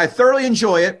 I thoroughly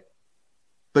enjoy it,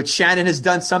 but Shannon has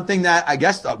done something that I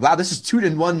guess, wow, this is 2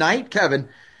 in one night, Kevin.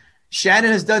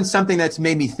 Shannon has done something that's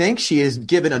made me think. She has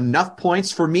given enough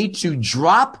points for me to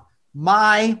drop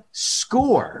my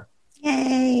score.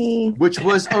 Yay. Which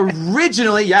was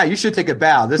originally, yeah, you should take a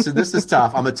bow. This is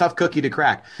tough. I'm a tough cookie to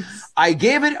crack. I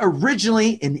gave it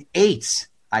originally an 8.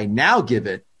 I now give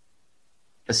it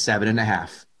a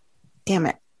 7.5. Damn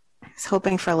it. I was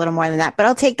hoping for a little more than that, but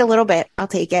I'll take the little bit. I'll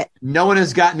take it. No one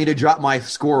has gotten me to drop my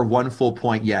score 1 full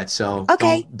point yet, so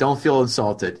okay. Don't feel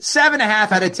insulted.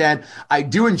 7.5 out of 10. I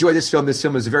do enjoy this film. This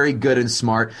film is very good and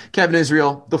smart. Kevin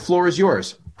Israel, the floor is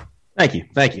yours. Thank you.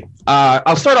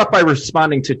 I'll start off by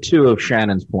responding to 2 of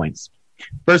Shannon's points.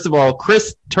 First of all,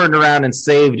 Chris turned around and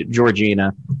saved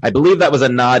Georgina. I believe that was a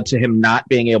nod to him not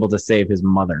being able to save his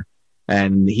mother.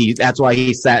 And that's why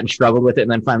he sat and struggled with it. And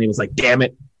then finally was like, damn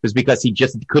it. It was because he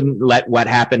just couldn't let what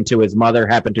happened to his mother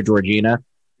happen to Georgina.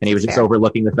 And he was just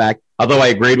overlooking the fact. Although I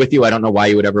agreed with you, I don't know why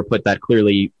you would ever put that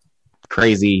clearly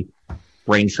crazy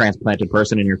brain transplanted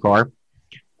person in your car.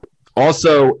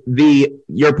 Also,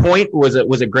 your point was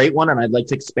a great one, and I'd like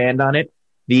to expand on it.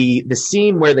 The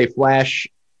scene where they flash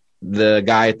the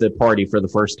guy at the party for the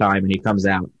first time and he comes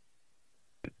out.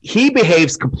 He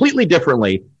behaves completely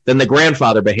differently than the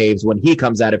grandfather behaves when he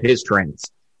comes out of his trance.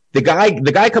 The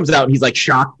guy comes out and he's like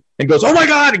shocked and goes, "Oh my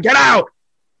God, get out!"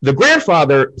 The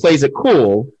grandfather plays it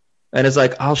cool and is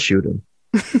like, "I'll shoot him."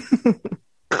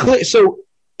 So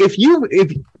if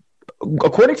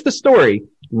according to the story,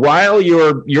 while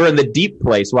you're in the deep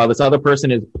place, while this other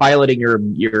person is piloting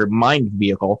your mind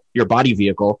vehicle, your body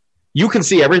vehicle, you can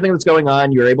see everything that's going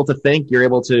on. You're able to think. You're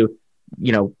able to,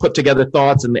 put together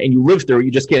thoughts, and you live through it.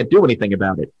 You just can't do anything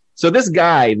about it. So this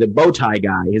guy, the bow tie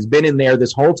guy, has been in there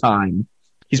this whole time.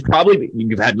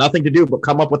 You've had nothing to do but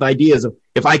come up with ideas of,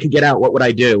 if I could get out, what would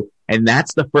I do? And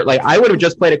that's the first, I would have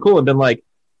just played it cool and been like,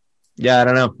 yeah, I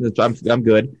don't know. I'm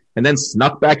good. And then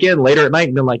snuck back in later at night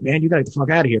and been like, man, you gotta get the fuck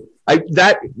out of here.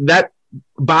 That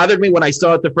bothered me when I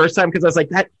saw it the first time, because I was like,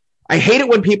 I hate it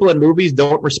when people in movies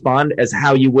don't respond as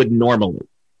how you would normally.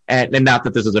 And not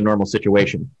that this is a normal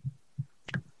situation.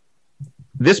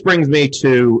 This brings me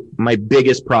to my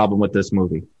biggest problem with this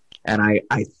movie. And I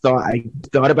thought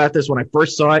about this when I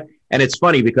first saw it. And it's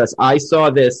funny because I saw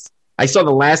the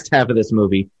last half of this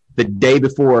movie the day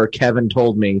before Kevin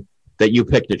told me that you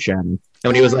picked it, Shannon. And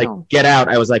when he was like, get out,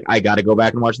 I was like, I got to go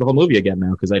back and watch the whole movie again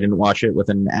now, because I didn't watch it with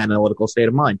an analytical state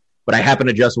of mind. But I happened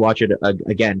to just watch it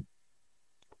again.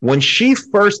 When she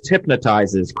first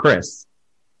hypnotizes Chris,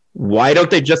 why don't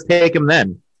they just take him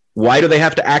then? Why do they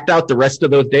have to act out the rest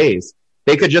of those days?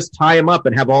 They could just tie him up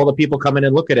and have all the people come in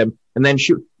and look at him and then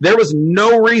shoot. There was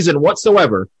no reason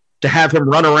whatsoever to have him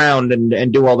run around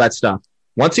and do all that stuff.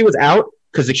 Once he was out,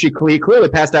 because she clearly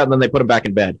passed out and then they put him back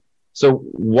in bed. So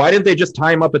why didn't they just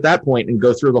tie him up at that point and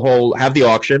go through have the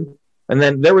auction? And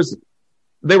then they were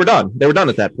done. They were done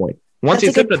at that point. Once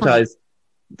he's hypnotized,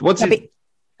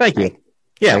 thank you.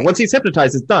 Yeah. Once he's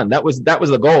hypnotized, it's done. That was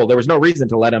the goal. There was no reason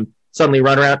to let him suddenly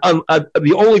run around.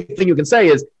 The only thing you can say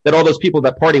is that all those people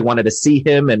at that party wanted to see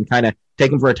him and kind of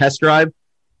take him for a test drive,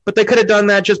 but they could have done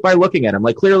that just by looking at him.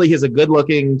 Like, clearly he's a good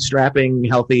looking, strapping,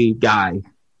 healthy guy.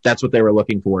 That's what they were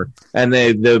looking for. And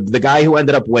the guy who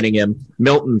ended up winning him,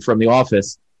 Milton from The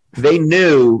Office, he already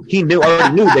knew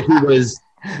that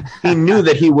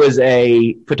he was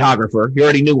a photographer. He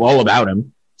already knew all about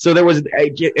him. So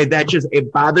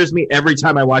it bothers me every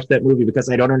time I watch that movie, because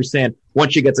I don't understand.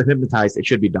 Once she gets hypnotized, it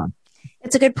should be done.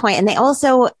 It's a good point. And they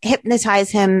also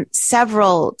hypnotize him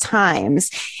several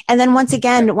times. And then once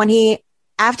again,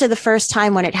 after the first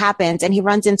time when it happens and he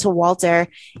runs into Walter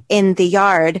in the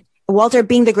yard, Walter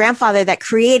being the grandfather that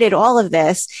created all of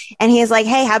this. And he's like,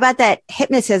 hey, how about that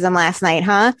hypnotism last night,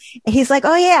 huh? And he's like,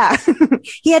 oh yeah.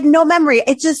 He had no memory.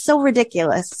 It's just so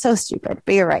ridiculous. So stupid,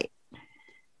 but you're right.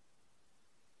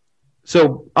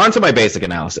 So on to my basic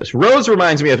analysis. Rose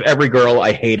reminds me of every girl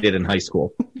I hated in high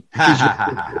school. She's just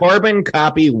a carbon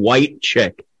copy white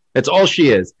chick. That's all she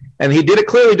is. And he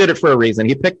clearly did it for a reason.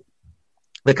 He picked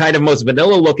the kind of most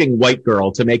vanilla looking white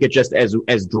girl to make it just as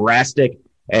drastic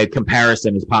a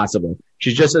comparison as possible.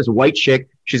 She's just this white chick.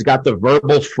 She's got the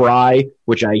verbal fry,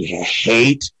 which I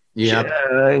hate. Yeah,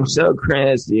 I'm so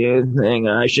Chris. You think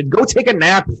I should go take a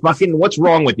nap? Fucking, what's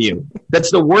wrong with you?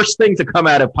 That's the worst thing to come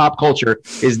out of pop culture,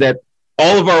 is that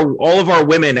all of our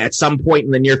women at some point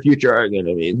in the near future are going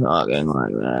to be talking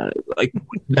like that. Like,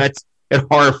 it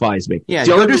horrifies me. Yeah,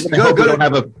 go to some Coke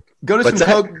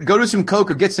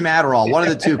or get some Adderall. One of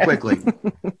the two, quickly.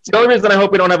 It's the only reason I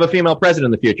hope we don't have a female president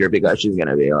in the future, because she's going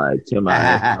to be like, too much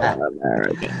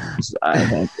Americans.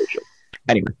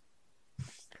 Anyway.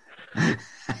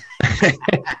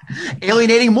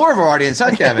 Alienating more of our audience,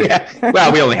 huh, Kevin? Yeah.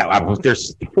 Well, we only have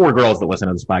there's 4 girls that listen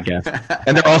to this podcast,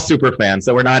 and they're all super fans,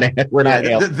 so we're not.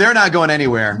 They're not going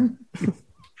anywhere.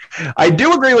 I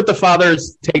do agree with the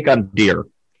father's take on deer.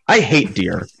 I hate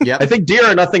deer. Yep. I think deer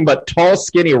are nothing but tall,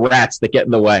 skinny rats that get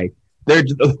in the way. They're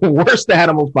the worst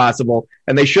animals possible,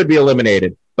 and they should be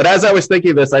eliminated. But as I was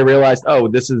thinking this, I realized,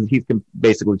 he's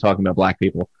basically talking about black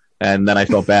people, and then I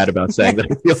felt bad about saying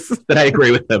that I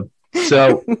agree with him.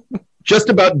 So, just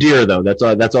about deer, though. That's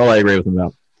all I agree with him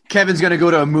about. Kevin's going to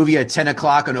go to a movie at 10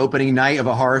 o'clock on opening night of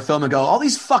a horror film and go, all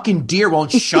these fucking deer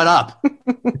won't shut up.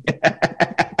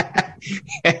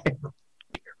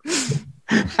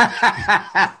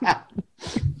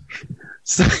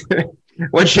 So,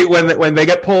 when they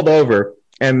get pulled over,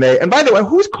 and by the way,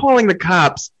 who's calling the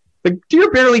cops? The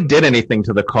deer barely did anything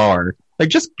to the car. Like,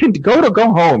 just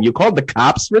go home. You called the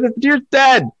cops for the deer's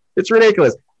dead. It's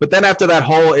ridiculous. But then after that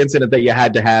whole incident that you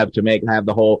had to have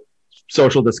the whole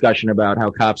social discussion about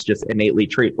how cops just innately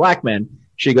treat black men,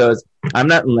 she goes, I'm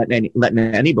not letting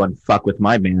anyone fuck with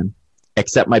my man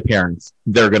except my parents.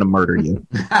 They're going to murder you.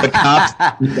 The cops,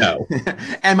 no.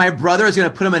 And my brother is going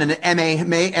to put him in an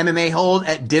MMA hold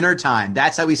at dinner time.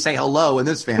 That's how we say hello in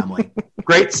this family.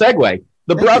 Great segue.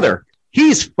 The brother,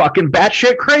 he's fucking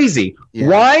batshit crazy. Yeah.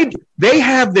 Why? They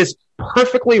have this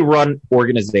perfectly run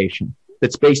organization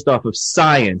that's based off of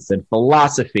science and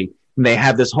philosophy. And they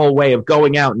have this whole way of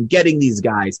going out and getting these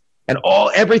guys, and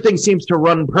everything seems to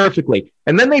run perfectly.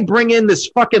 And then they bring in this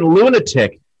fucking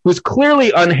lunatic who's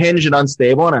clearly unhinged and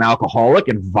unstable and an alcoholic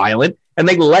and violent. And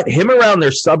they let him around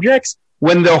their subjects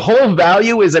when the whole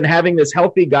value is in having this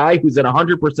healthy guy who's in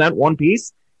 100% one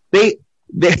piece. They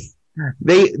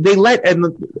let, and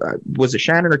was it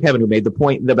Shannon or Kevin who made the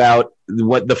point about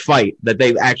what the fight that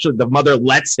the mother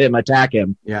lets him attack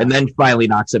him and then finally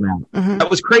knocks him out. Mm-hmm. That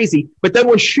was crazy. But then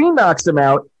when she knocks him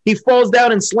out, he falls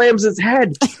down and slams his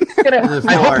head.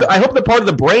 I hope the part of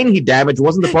the brain he damaged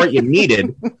wasn't the part you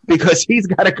needed, because he's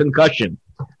got a concussion.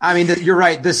 I mean, you're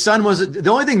right. The son the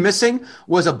only thing missing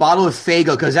was a bottle of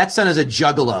Faygo, because that son is a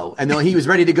juggalo. And he was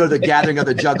ready to go to the gathering of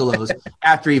the juggalos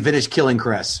after he finished killing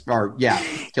Chris,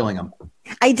 killing him.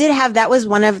 That was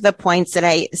one of the points that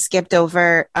I skipped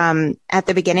over at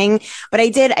the beginning.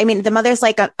 But the mother's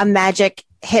like a magic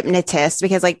hypnotist,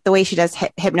 because like the way she does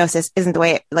hypnosis isn't the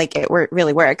way it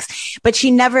really works. But she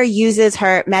never uses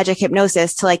her magic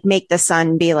hypnosis to like make the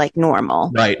son be like normal.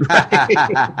 Right.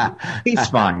 He's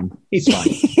fine.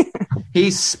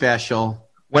 He's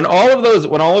special. When all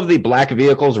of the black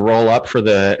vehicles roll up for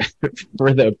the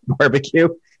barbecue,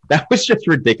 that was just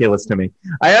ridiculous to me.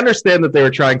 I understand that they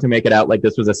were trying to make it out like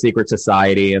this was a secret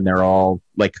society and they're all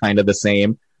like kind of the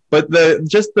same. But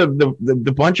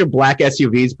the bunch of black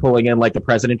SUVs pulling in like the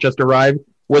president just arrived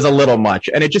was a little much.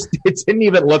 And it didn't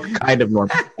even look kind of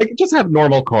normal. Like, just have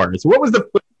normal cars. What was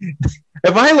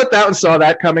if I looked out and saw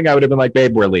that coming, I would have been like,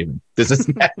 babe, we're leaving. This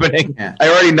isn't happening. Yeah. I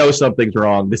already know something's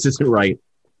wrong. This isn't right.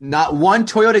 Not one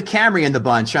Toyota Camry in the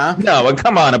bunch, huh? No, and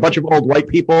come on, a bunch of old white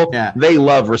people. Yeah. They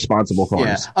love responsible cars.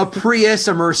 Yeah. A Prius,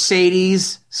 a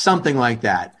Mercedes, something like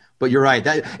that. But you're right.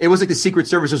 It was like the Secret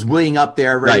Service was wheeling up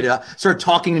there, ready to start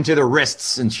talking into their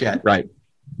wrists and shit. Right.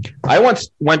 I once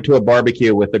went to a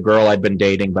barbecue with a girl I'd been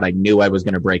dating, but I knew I was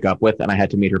going to break up with, and I had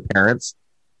to meet her parents.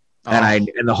 Oh. And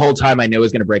the whole time I knew I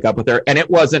was going to break up with her, and it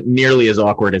wasn't nearly as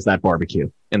awkward as that barbecue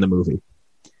in the movie.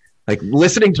 Like,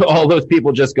 listening to all those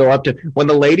people just go up to, when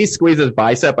the lady squeezed his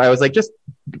bicep, I was like, just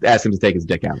ask him to take his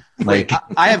dick out. Like, wait,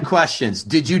 I have questions.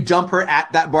 Did you dump her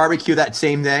at that barbecue that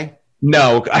same day?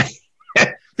 No.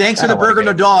 Thanks for the burger and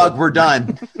the dog. We're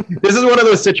done. This is one of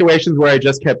those situations where I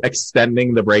just kept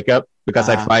extending the breakup because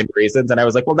I find reasons. And I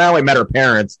was like, well, now I met her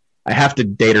parents. I have to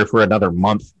date her for another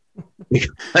month.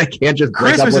 I can't just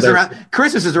break up with her.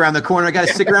 Christmas is around the corner. I got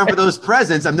to stick around for those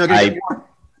presents. I'm not going to get more.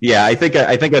 Yeah, I think a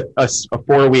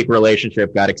 4-week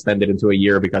relationship got extended into a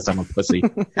year because I'm a pussy.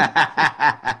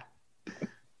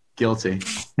 Guilty.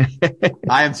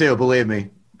 I am too, believe me.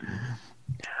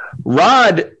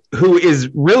 Rod, who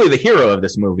is really the hero of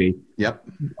this movie. Yep.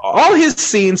 All his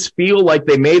scenes feel like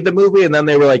they made the movie and then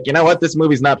they were like, you know what, this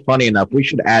movie's not funny enough. We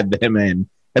should add him in.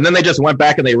 And then they just went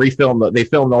back and they filmed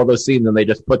all those scenes and they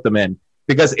just put them in.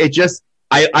 Because it just,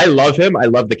 I love him. I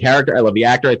love the character. I love the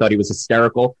actor. I thought he was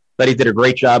hysterical. That he did a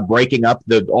great job breaking up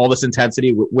all this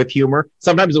intensity with humor.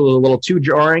 Sometimes it was a little too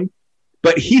jarring,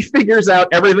 but he figures out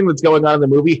everything that's going on in the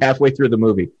movie halfway through the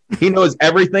movie. He knows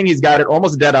everything. He's got it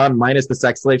almost dead on, minus the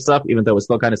sex slave stuff, even though it's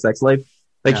still kind of sex slave.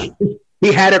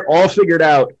 He had it all figured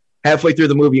out halfway through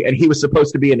the movie, and he was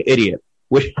supposed to be an idiot,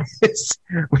 which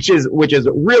is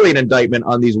really an indictment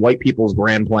on these white people's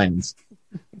grand plans.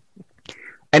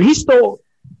 And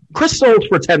Chris sold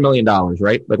for $10 million,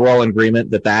 right? Like we're all in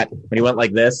agreement that when he went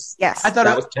like this. Yes. I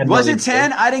thought was it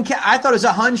 10? I didn't. I thought it was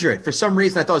 100. For some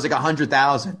reason, I thought it was like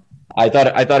 100,000. I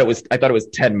thought it was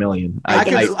 10 million.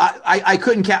 I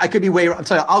couldn't count. I could be way wrong. I'm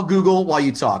sorry. I'll Google while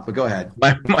you talk, but go ahead.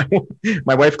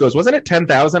 My wife goes, wasn't it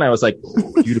 10,000? I was like,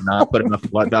 you do not put enough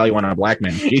value on a black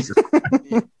man. Jesus,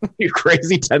 you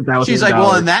crazy 10,000. She's like,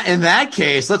 well, in that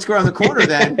case, let's go around the corner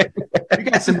then. we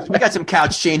got some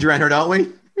couch change around here, don't we?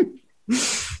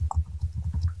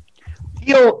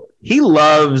 He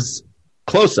loves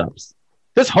close-ups.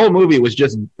 This whole movie was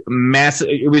just massive.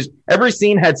 Every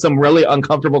scene had some really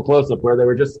uncomfortable close-up where they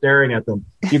were just staring at them.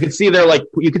 You could see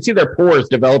their pores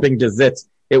developing to zits.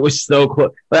 It was so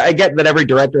close. I get that every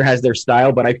director has their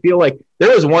style, but I feel like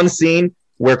there was one scene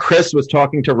where Chris was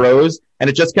talking to Rose, and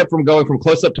it just kept from going from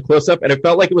close-up to close-up, and it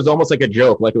felt like it was almost like a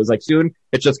joke. Like it was like, soon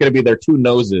it's just going to be their two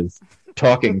noses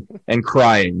talking and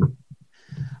crying.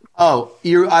 Oh,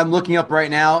 I'm looking up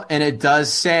right now, and it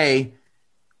does say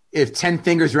if 10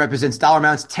 fingers represents dollar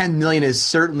amounts, 10 million is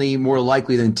certainly more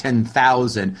likely than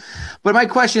 10,000. But my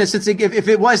question is, if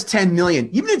it was 10 million,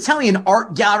 you mean to tell me an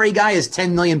art gallery guy is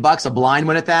 $10 million a blind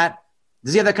one at that?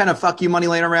 Does he have that kind of fuck you money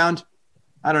laying around?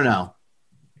 I don't know.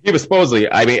 He was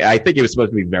supposedly, I think he was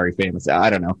supposed to be very famous.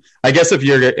 I don't know. I guess if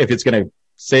it's going to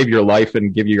save your life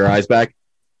and give you your eyes back,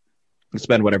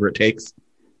 spend whatever it takes.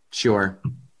 Sure.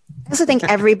 I also think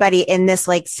everybody in this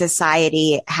like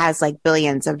society has like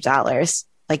billions of dollars.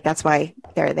 Like that's why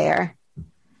they're there.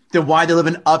 Then why they live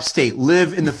in upstate,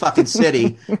 live in the fucking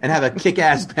city, and have a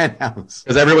kick-ass penthouse?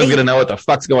 Because everyone's going to know what the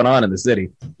fuck's going on in the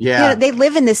city. Yeah. They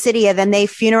live in the city and then they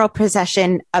funeral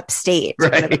procession upstate to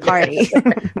go to the party.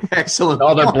 Excellent.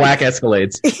 All their black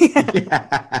Escalades.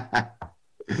 Yeah.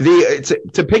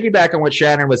 To piggyback on what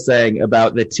Shannon was saying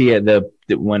about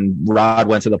when Rod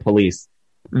went to the police,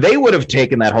 they would have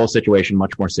taken that whole situation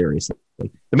much more seriously.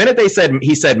 The minute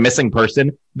he said missing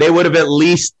person, they would have at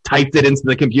least typed it into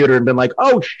the computer and been like,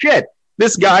 oh shit,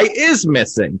 this guy is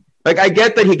missing. Like, I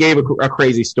get that he gave a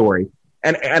crazy story.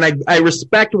 And I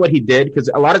respect what he did, because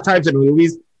a lot of times in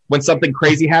movies, when something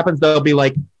crazy happens, they'll be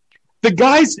like, the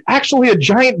guy's actually a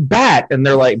giant bat. And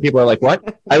people are like,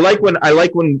 what? I like when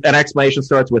an explanation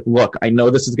starts with, look, I know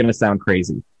this is going to sound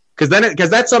crazy. Because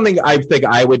that's something I think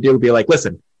I would do, be like,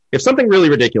 listen, if something really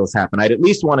ridiculous happened, I'd at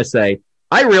least want to say,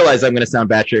 I realize I'm going to sound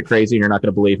batshit crazy and you're not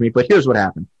going to believe me, but here's what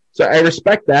happened. So I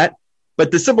respect that.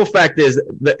 But the simple fact is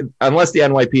that unless the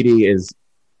NYPD is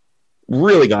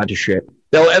really gone to shit,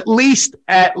 they'll at least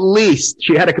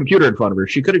she had a computer in front of her.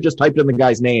 She could have just typed in the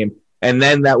guy's name, and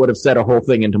then that would have set a whole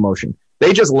thing into motion.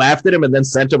 They just laughed at him and then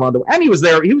sent him and he was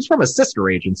there. He was from a sister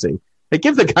agency. They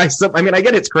give the guy some, I mean, I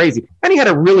get it's crazy. And he had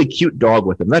a really cute dog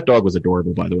with him. That dog was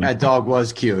adorable, by the way. That dog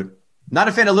was cute. Not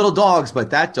a fan of little dogs, but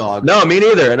that dog. No, me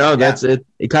neither. No, that's it.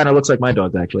 It kind of looks like my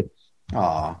dog, actually.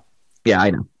 Aw. Yeah,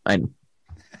 I know.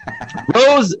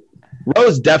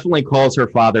 Rose definitely calls her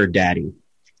father daddy.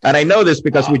 And I know this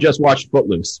because we just watched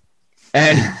Footloose.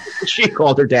 And she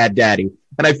called her dad daddy.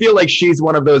 And I feel like she's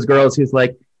one of those girls who's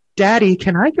like, Daddy,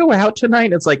 can I go out tonight?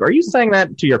 And it's like, are you saying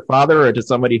that to your father or to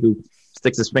somebody who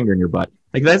sticks his finger in your butt?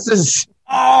 Like, that's just...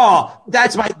 Oh,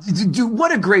 that's my dude.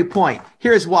 What a great point.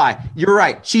 Here's why. You're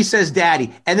right. She says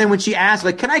daddy. And then when she asks,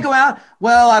 like, can I go out?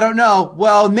 Well, I don't know.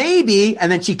 Well, maybe. And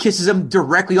then she kisses him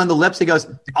directly on the lips. He goes,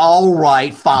 all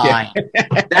right, fine.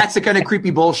 Yeah. That's the kind of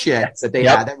creepy bullshit that they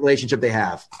have, that relationship they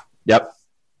have. Yep.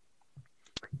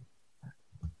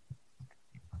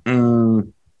 So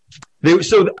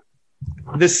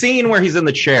the scene where he's in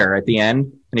the chair at the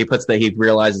end and he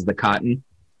realizes the cotton.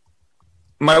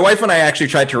 my wife and I actually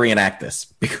tried to reenact this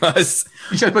because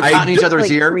You should put cotton in each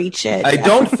other's ear. Reach it. I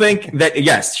don't think that,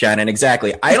 yes, Shannon,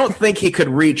 exactly. I don't think he could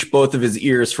reach both of his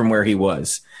ears from where he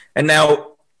was. And now,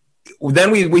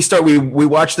 then we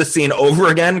watched the scene over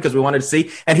again because we wanted to see,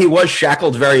 and he was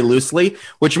shackled very loosely,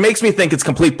 which makes me think it's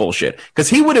complete bullshit because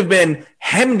he would have been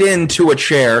hemmed into a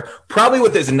chair, probably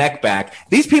with his neck back.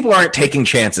 These people aren't taking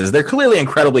chances. They're clearly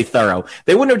incredibly thorough.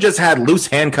 They wouldn't have just had loose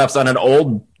handcuffs on an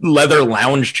old leather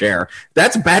lounge chair.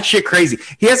 That's batshit crazy.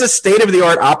 He has a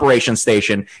state-of-the-art operation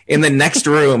station in the next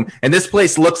room, and this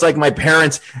place looks like my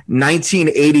parents'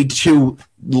 1982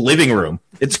 living room.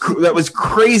 That was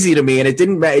crazy to me, and it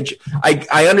didn't match.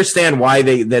 I understand why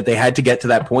they had to get to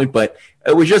that point, but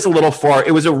it was just a little far.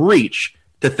 It was a reach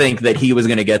to think that he was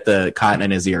going to get the cotton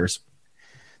in his ears.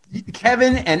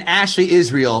 Kevin and Ashley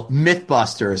Israel,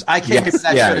 Mythbusters. I can't get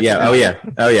that.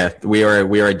 Oh yeah. We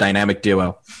are a dynamic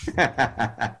duo.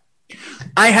 I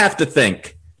have to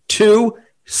think 2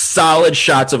 solid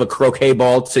shots of a croquet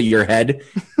ball to your head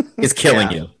is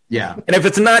killing you. Yeah. And if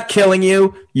it's not killing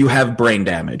you, you have brain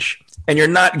damage. And you're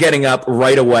not getting up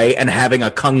right away and having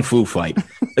a kung fu fight.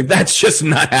 Like, that's just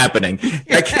not happening.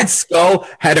 That kid's skull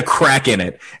had a crack in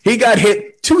it. He got hit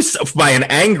by an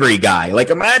angry guy.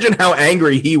 Like, imagine how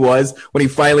angry he was when he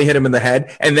finally hit him in the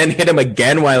head and then hit him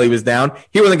again while he was down.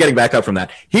 He wasn't getting back up from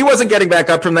that. He wasn't getting back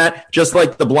up from that, just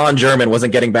like the blonde German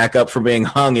wasn't getting back up from being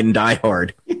hung in Die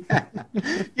Hard.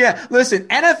 Yeah, listen,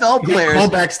 NFL players.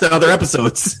 Callbacks to other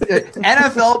episodes.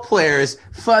 NFL players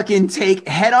fucking take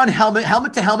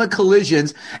helmet to helmet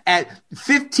collisions at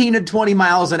 15 to 20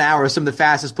 miles an hour. Some of the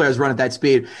fastest players run at that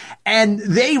speed. And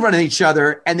they run at each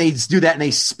other and they do that and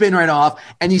they spin right off.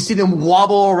 And you see them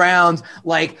wobble around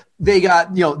like they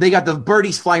got the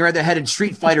birdies flying right their head in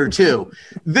Street Fighter 2.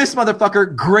 This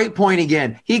motherfucker, great point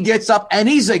again. He gets up and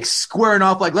he's like squaring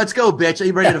off like, let's go, bitch. Are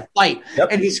you ready to fight? Yep.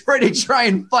 And he's ready to try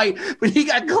and fight, but he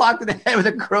got clocked in the head with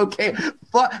a croquet.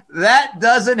 That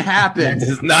doesn't happen. That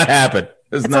does not happen.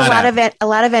 It's a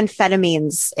lot of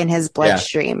amphetamines in his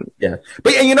bloodstream. Yeah.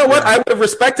 But you know what? I would have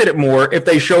respected it more if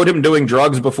they showed him doing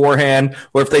drugs beforehand,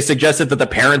 or if they suggested that the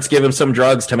parents give him some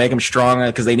drugs to make him strong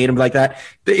because they need him like that.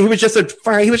 He was just a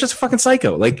fucking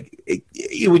psycho. Like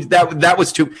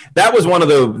that was one of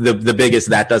the biggest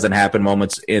that doesn't happen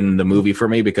moments in the movie for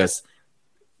me because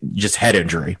just head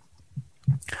injury.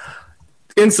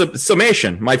 In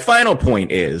summation, my final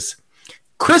point is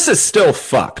Chris is still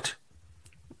fucked.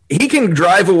 He can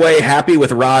drive away happy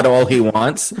with Rod all he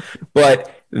wants,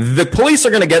 but the police are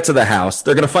going to get to the house.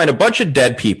 They're going to find a bunch of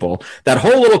dead people. That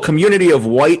whole little community of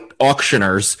white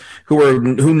auctioners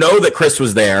who know that Chris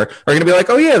was there are going to be like,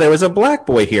 oh yeah, there was a black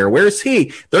boy here. Where's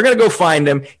he? They're going to go find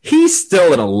him. He's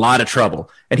still in a lot of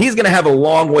trouble. And he's going to have a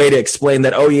long way to explain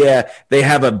that, oh yeah, they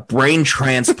have a brain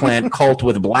transplant cult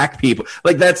with black people.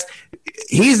 Like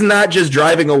he's not just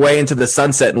driving away into the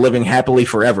sunset and living happily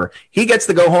forever. He gets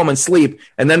to go home and sleep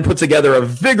and then put together a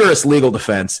vigorous legal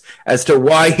defense as to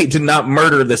why he did not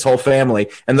murder this whole family.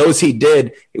 And those he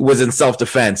did was in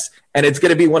self-defense. And it's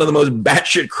going to be one of the most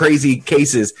batshit crazy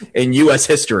cases in U.S.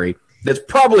 history that's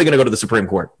probably going to go to the Supreme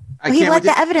Court. He let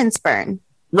the evidence burn.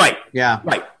 Right. Yeah.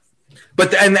 Right.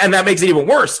 But and that makes it even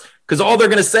worse because all they're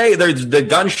going to say, there's the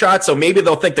gunshot, so maybe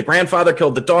they'll think the grandfather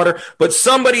killed the daughter. But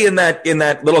somebody in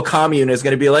that little commune is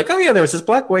going to be like, oh yeah, there was this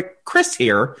black boy Chris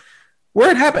here.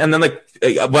 Where it happened? And then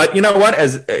but you know what?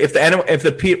 If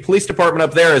the police department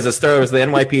up there is as thorough as the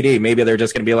NYPD, maybe they're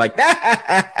just going to be like,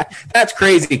 that's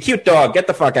crazy, cute dog, get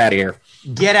the fuck out of here.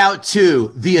 Get out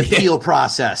to the appeal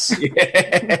process.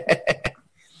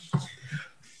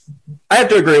 I have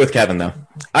to agree with Kevin, though.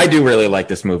 I do really like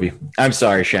this movie. I'm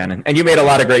sorry, Shannon. And you made a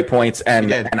lot of great points.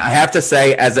 And I have to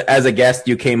say, as a guest,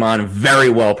 you came on very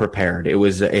well prepared.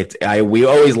 We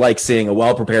always like seeing a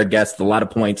well prepared guest. A lot of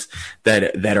points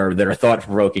that are thought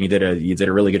provoking. You did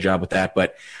a really good job with that.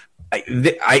 But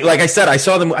I like I said, I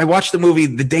watched the movie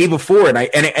the day before,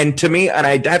 and to me, and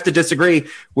I have to disagree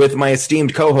with my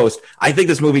esteemed co-host. I think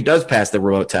this movie does pass the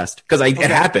remote test because it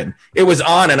happened. It was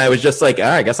on, and I was just like,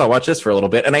 I guess I'll watch this for a little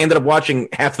bit, and I ended up watching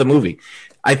half the movie.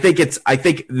 I think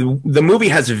the movie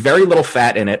has very little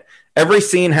fat in it. Every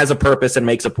scene has a purpose and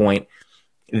makes a point.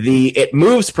 It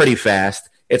moves pretty fast.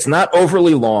 It's not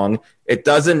overly long. It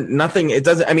does. I mean,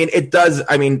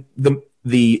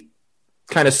 the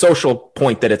kind of social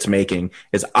point that it's making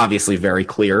is obviously very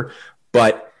clear,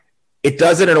 but it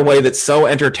does it in a way that's so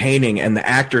entertaining, and the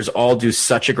actors all do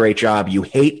such a great job. You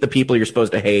hate the people you're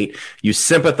supposed to hate. You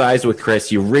sympathize with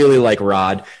Chris. You really like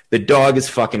Rod. The dog is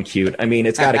fucking cute. I mean,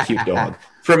 it's got a cute dog.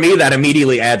 For me, that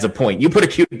immediately adds a point. You put a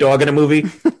cute dog in a movie,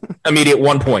 immediate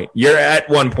 1 point. You're at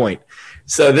 1 point.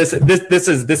 So this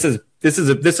is this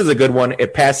is a good one.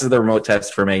 It passes the remote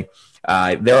test for me.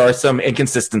 There are some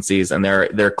inconsistencies, and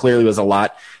there clearly was a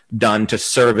lot done to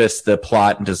service the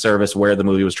plot and to service where the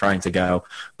movie was trying to go.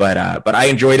 But I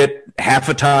enjoyed it half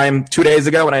a time 2 days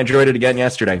ago, and I enjoyed it again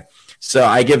yesterday. So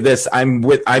I give this. I'm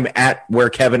at where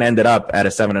Kevin ended up at a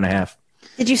 7.5.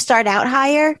 Did you start out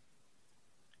higher?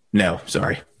 No,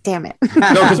 sorry. Damn it. No,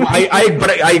 because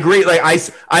I agree. Like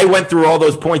I went through all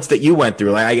those points that you went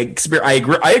through. Like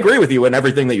I agree with you in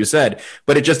everything that you said,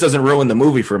 but it just doesn't ruin the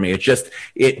movie for me. It's just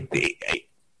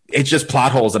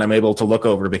plot holes that I'm able to look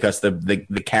over because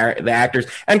the actors,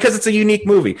 and because it's a unique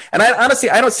movie. And I honestly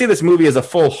don't see this movie as a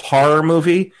full horror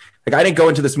movie. Like I didn't go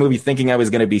into this movie thinking I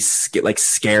was going to be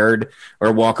scared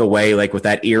or walk away like with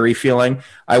that eerie feeling.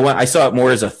 I saw it more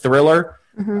as a thriller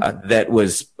that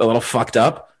was a little fucked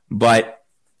up, but.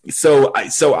 So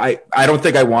I don't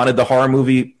think I wanted the horror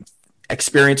movie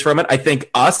experience from it. I think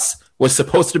Us was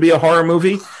supposed to be a horror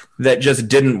movie that just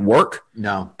didn't work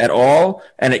at all.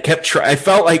 And it kept I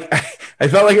felt like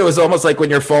it was almost like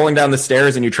when you're falling down the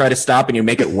stairs and you try to stop and you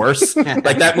make it worse.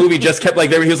 Like that movie just kept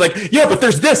like, he was like, yeah, but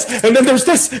there's this, and then there's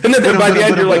this. And then by the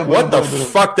end, you're like, what the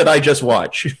fuck did I just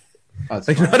watch?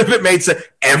 Like none of it made sense.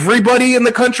 Everybody in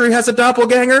the country has a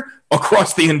doppelganger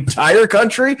across the entire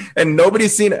country, and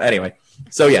nobody's seen it. Anyway,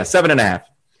 so yeah, 7.5.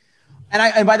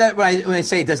 And by that, when I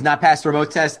say it does not pass the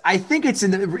remote test, I think it's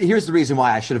here's the reason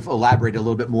why I should have elaborated a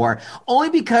little bit more. Only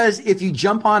because if you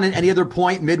jump on at any other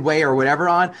point, midway or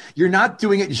whatever you're not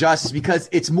doing it justice because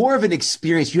it's more of an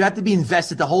experience. You have to be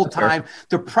invested the whole time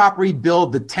to properly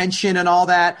build the tension and all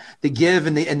that, the give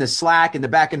and the slack and the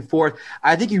back and forth.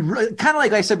 I think you kind of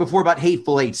like I said before about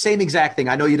Hateful Eight, same exact thing.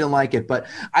 I know you didn't like it, but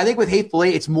I think with Hateful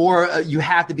Eight, it's more you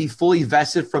have to be fully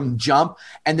vested from jump,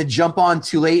 and to jump on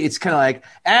too late, it's kind of like,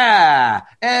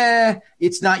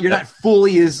 it's not, you're not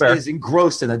fully as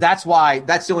engrossed in it. That's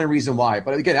the only reason why.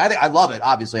 But again, I love it.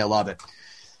 Obviously, I love it.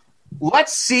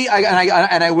 Let's see.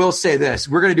 I will say this.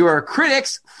 We're going to do our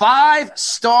critics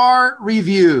 5-star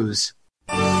reviews.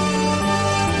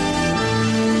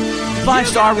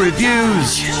 5-star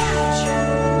reviews.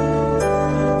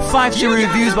 5-star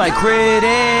reviews by critics.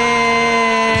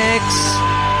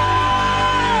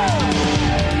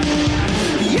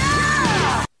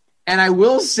 And I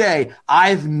will say,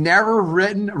 I've never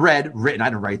read, I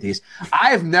didn't write these.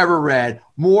 I've never read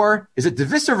more. Is it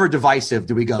divisive or divisive?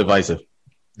 Do we go? Divisive.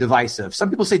 Some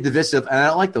people say divisive, and I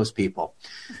don't like those people.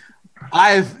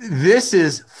 This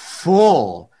is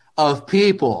full of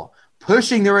people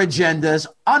pushing their agendas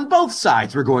on both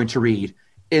sides we're going to read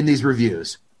in these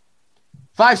reviews.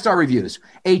 5-star reviews.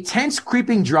 A tense,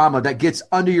 creeping drama that gets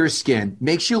under your skin,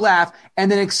 makes you laugh, and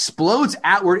then explodes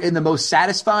outward in the most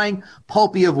satisfying,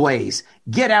 pulpy of ways.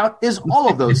 Get Out is all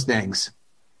of those things.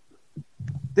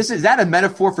 Is that a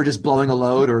metaphor for just blowing a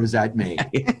load, or is that me?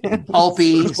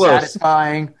 Pulpy,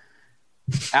 satisfying,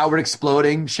 outward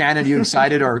exploding. Shannon, are you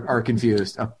excited or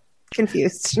confused? Oh.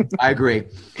 Confused. I agree.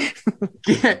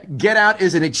 Get Out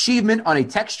is an achievement on a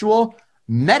textual,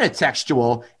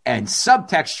 metatextual, and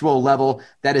subtextual level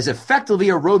that is effectively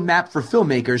a roadmap for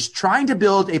filmmakers trying to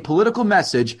build a political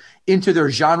message into their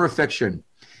genre fiction.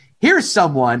 Here's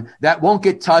someone that won't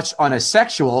get touched on a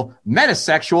sexual,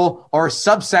 metasexual, or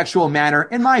subsexual manner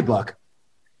in my book.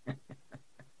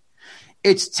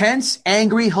 It's tense,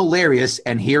 angry, hilarious,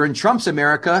 and here in Trump's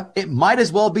America, it might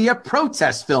as well be a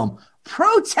protest film.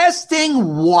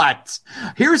 Protesting what?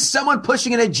 Here's someone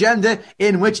pushing an agenda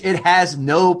in which it has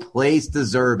no place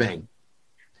deserving.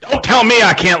 Don't tell me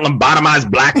I can't lobotomize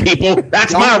black people.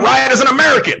 That's my right as an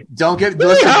American.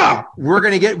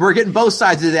 We're getting both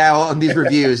sides of that on these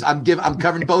reviews. I'm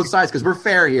covering both sides because we're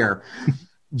fair here.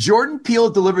 Jordan Peele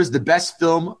delivers the best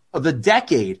film of the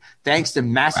decade thanks to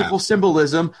masterful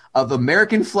symbolism of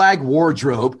American flag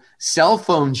wardrobe, cell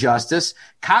phone justice,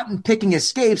 cotton-picking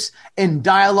escapes, and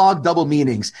dialogue double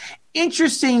meanings.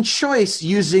 Interesting choice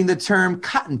using the term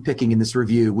cotton-picking in this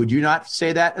review. Would you not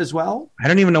say that as well? I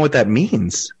don't even know what that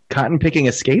means. Cotton-picking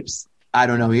escapes? I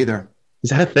don't know either.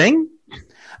 Is that a thing?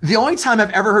 The only time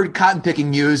I've ever heard cotton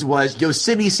picking used was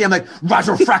Yosemite Sam, like,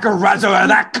 Roger Fracker, Roger,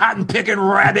 that cotton picking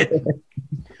rabbit.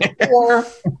 Or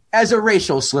as a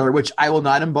racial slur, which I will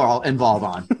not involve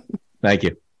on. Thank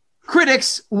you.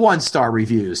 Critics 1-star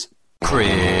reviews.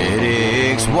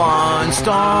 Critics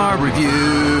 1-star reviews.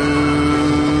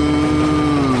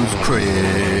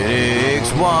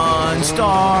 Critics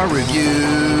 1-star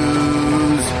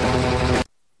reviews.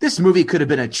 This movie could have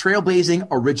been a trailblazing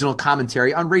original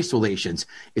commentary on race relations.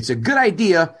 It's a good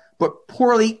idea, but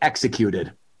poorly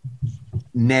executed.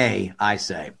 Nay, I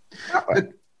say.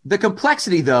 The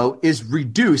complexity, though, is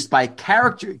reduced by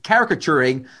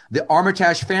caricaturing the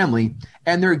Armitage family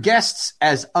and their guests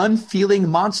as unfeeling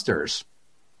monsters.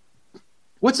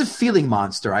 What's a feeling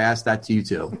monster? I asked that to you,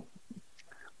 too.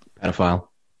 Pedophile.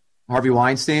 Harvey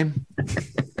Weinstein?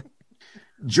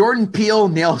 Jordan Peele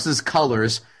nails his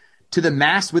colors to the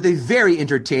mast with a very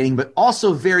entertaining but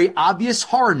also very obvious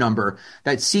horror number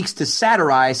that seeks to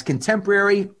satirize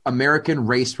contemporary American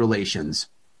race relations.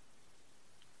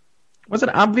 Was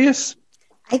it obvious?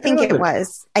 I think it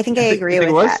was. I think I agree with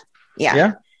that.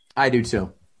 Yeah. I do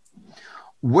too.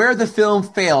 Where the film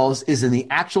fails is in the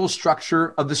actual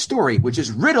structure of the story, which is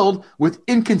riddled with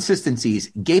inconsistencies,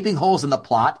 gaping holes in the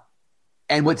plot,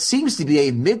 and what seems to be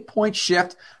a midpoint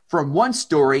shift from one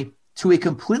story to a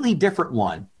completely different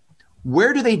one.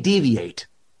 Where do they deviate?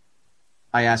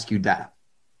 I ask you that.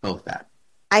 Both that.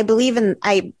 I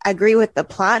agree with the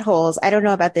plot holes. I don't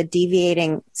know about the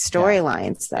deviating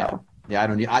storylines, though.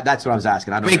 Yeah, that's what I was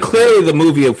asking. I mean, clearly the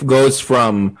movie goes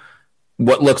from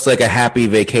what looks like a happy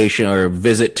vacation or a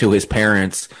visit to his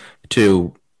parents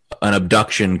to an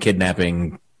abduction,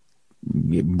 kidnapping,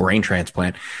 brain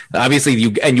transplant.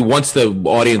 Obviously, once the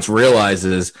audience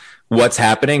realizes what's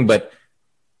happening, but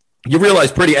you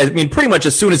realize pretty much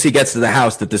as soon as he gets to the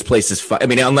house that this place is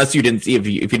unless you didn't see, if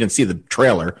you didn't see the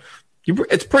trailer,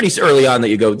 it's pretty early on that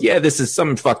you go, yeah, this is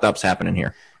something fucked up's happening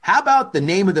here. How about the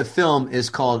name of the film is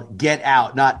called Get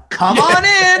Out, not Come On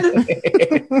In?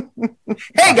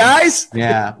 Hey, guys.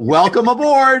 Yeah, welcome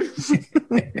aboard.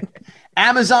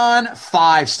 Amazon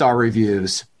 5-star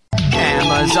reviews.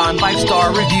 Amazon 5-star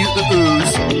reviews.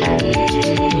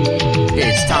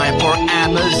 It's time for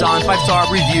Amazon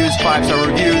 5-star reviews. 5-star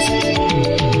reviews.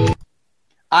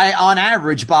 I, on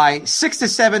average, buy 6 to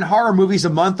 7 horror movies a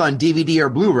month on DVD or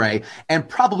Blu-ray and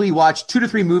probably watch 2 to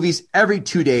 3 movies every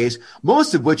 2 days,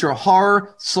 most of which are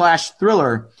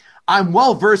horror/thriller. I'm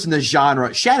well versed in the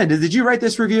genre. Shannon, did you write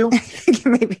this review? I think it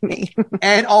may be me.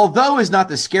 And although it's not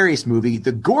the scariest movie,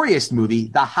 the goriest movie,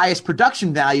 the highest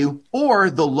production value, or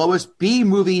the lowest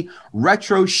B-movie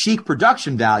retro chic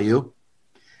production value,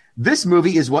 this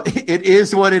movie is what it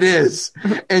is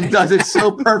and does it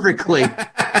so perfectly.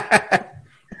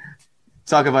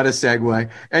 Talk about a segue.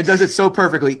 And does it so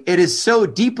perfectly. It is so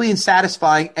deeply and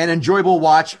satisfying and enjoyable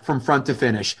watch from front to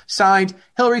finish. Signed,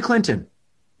 Hillary Clinton.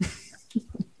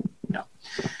 No.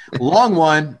 Long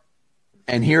one.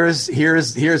 And here's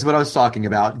what I was talking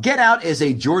about. Get Out is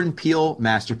a Jordan Peele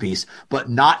masterpiece, but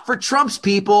not for Trump's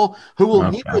people who will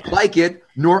neither like it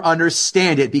nor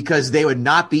understand it because they would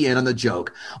not be in on the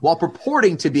joke. While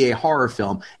purporting to be a horror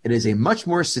film, it is a much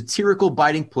more satirical,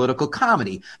 biting political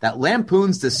comedy that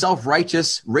lampoons the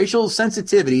self-righteous racial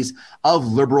sensitivities of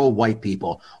liberal white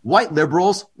people. White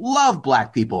liberals love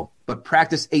black people, but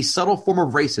practice a subtle form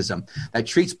of racism that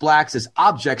treats blacks as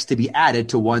objects to be added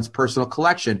to one's personal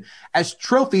collection as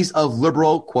trophies of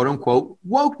liberal, quote-unquote,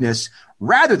 wokeness,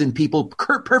 rather than people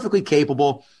perfectly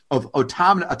capable of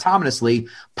autonomously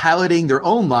piloting their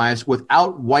own lives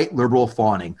without white liberal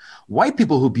fawning. White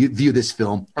people who view this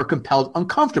film are compelled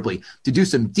uncomfortably to do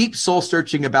some deep soul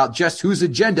searching about just whose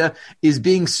agenda is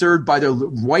being served by their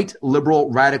white liberal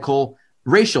radical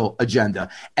racial agenda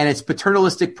and its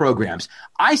paternalistic programs.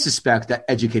 I suspect that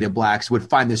educated blacks would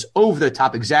find this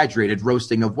over-the-top exaggerated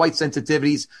roasting of white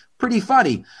sensitivities pretty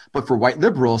funny, but for white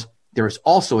liberals, there is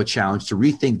also a challenge to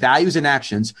rethink values and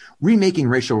actions, remaking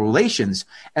racial relations,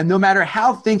 and no matter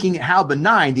how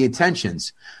benign the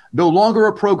intentions, no longer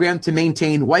a program to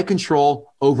maintain white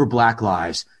control over black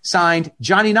lives. Signed,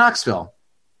 Johnny Knoxville.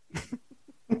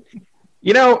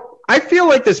 I feel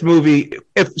like this movie,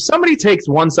 if somebody takes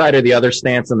one side or the other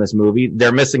stance on this movie,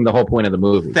 they're missing the whole point of the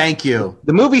movie. Thank you.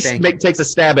 The movie takes a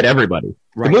stab at everybody.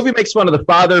 Right. The movie makes fun of the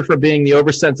father for being the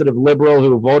oversensitive liberal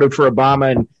who voted for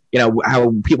Obama, and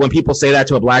when people say that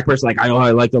to a black person, like, I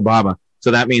like Obama,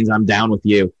 so that means I'm down with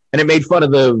you. And it made fun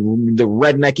of the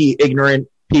rednecky, ignorant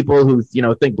people who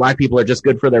think black people are just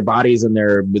good for their bodies and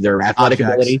their athletic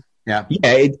ability. Yeah.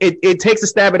 It takes a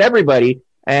stab at everybody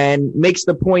and makes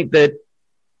the point that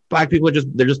black people are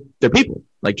they're people.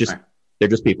 They're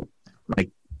just people.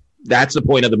 Like, that's the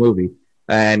point of the movie.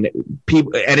 And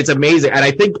it's amazing. And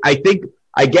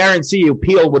I guarantee you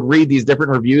Peele would read these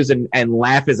different reviews and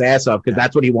laugh his ass off because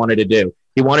that's what he wanted to do.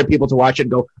 He wanted people to watch it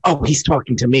and go, oh, he's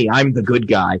talking to me. I'm the good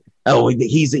guy. Oh,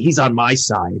 he's on my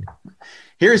side.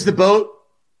 Here's the boat.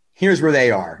 Here's where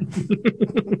they are.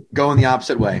 Going the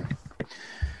opposite way.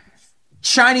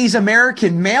 Chinese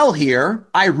American male here.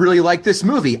 I really like this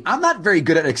movie. I'm not very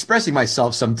good at expressing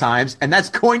myself sometimes, and that's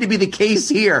going to be the case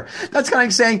here. That's kind of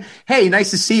like saying, hey,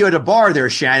 nice to see you at a bar there,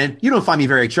 Shannon. You don't find me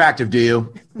very attractive, do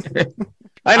you?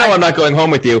 I know I'm not going home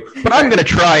with you, but I'm going to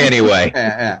try anyway.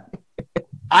 Yeah.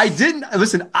 I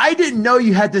didn't know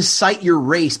you had to cite your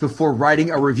race before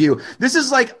writing a review. This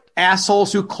is like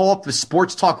assholes who call up the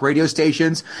sports talk radio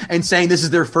stations and saying this is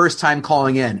their first time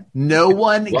calling in. No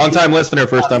one. Long-time listener,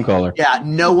 first-time caller. Yeah,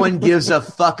 no one gives a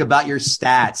fuck about your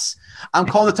stats. I'm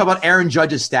calling to talk about Aaron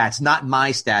Judge's stats, not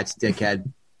my stats,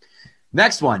 dickhead.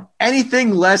 Next one.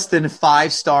 Anything less than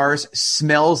 5 stars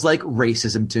smells like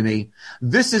racism to me.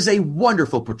 This is a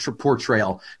wonderful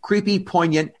portrayal, creepy,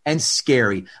 poignant, and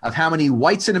scary, of how many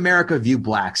whites in America view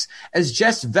blacks as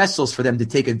just vessels for them to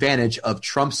take advantage of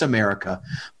Trump's America.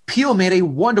 Peele made a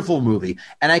wonderful movie,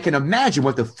 and I can imagine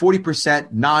what the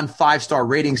 40% non-5-star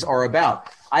ratings are about.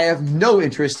 I have no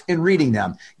interest in reading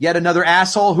them. Yet another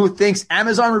asshole who thinks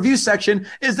Amazon review section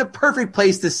is the perfect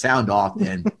place to sound off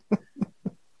in.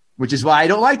 Which is why I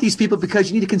don't like these people, because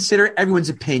you need to consider everyone's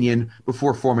opinion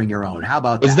before forming your own. How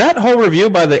about that? Was that whole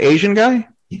review by the Asian guy?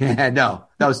 Yeah, no.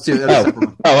 That was two. That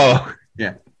was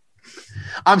Yeah.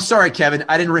 I'm sorry, Kevin.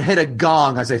 I didn't hit a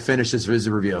gong as I finished this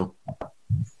review.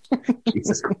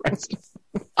 Jesus Christ.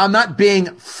 I'm not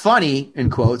being funny, in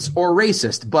quotes, or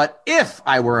racist, but if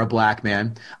I were a black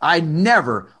man, I'd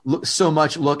never so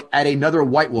much look at another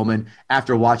white woman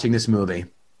after watching this movie.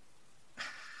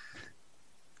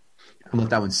 I'll let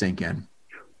that one sink in.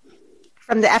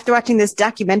 After watching this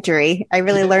documentary, I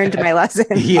really learned my lesson.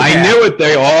 Yeah. I knew it.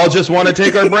 They all just want to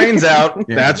take our brains out.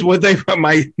 Yeah. That's what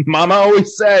my mama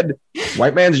always said.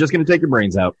 White man's just going to take your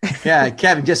brains out. Yeah,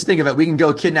 Kevin, just think of it. We can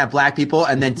go kidnap black people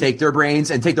and then take their brains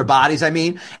and take their bodies,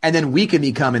 and then we can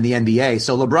become in the NBA.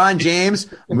 So LeBron James,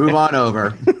 move on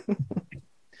over.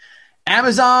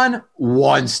 Amazon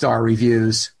 1-star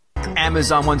reviews.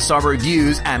 Amazon 1-star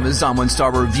reviews. Amazon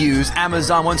 1-star reviews.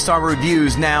 Amazon 1-star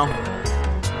reviews now.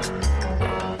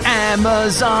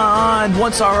 Amazon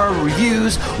 1-star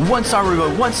reviews. 1-star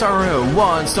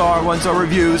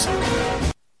reviews.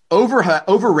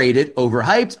 Overrated,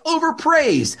 overhyped,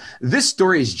 overpraised. This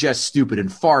story is just stupid and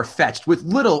far-fetched with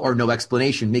little or no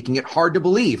explanation, making it hard to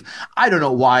believe. I don't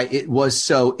know why it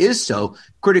is so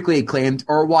critically acclaimed,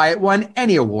 or why it won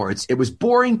any awards. It was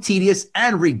boring, tedious,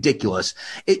 and ridiculous.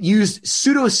 It used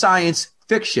pseudoscience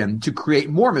fiction to create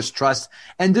more mistrust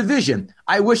and division.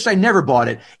 I wish I never bought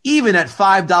it, even at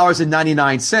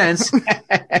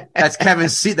 $5.99.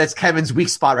 That's Kevin's weak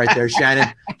spot right there, Shannon.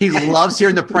 He loves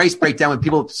hearing the price breakdown when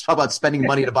people talk about spending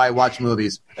money to watch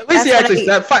movies. At least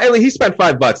he spent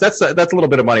 $5. That's a little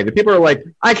bit of money. The people are like,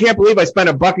 I can't believe I spent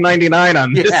 $1.99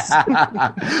 on this.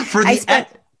 Yeah.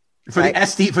 for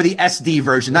the SD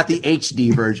version, not the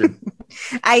HD version.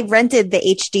 I rented the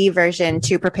HD version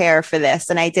to prepare for this,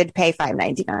 and I did pay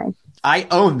 $5.99. I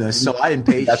own this, so I didn't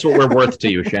pay. That's what we're worth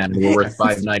to you, Shannon. We're worth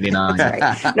 $5.99.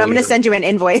 Right. No, I'm going to send you an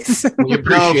invoice. We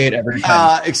appreciate every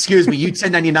time. Excuse me, you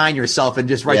 1099 yourself and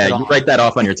just write that off. Yeah, you write that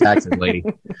off on your taxes, lady.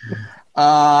 Even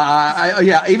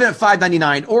at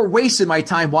 $5.99, or wasted my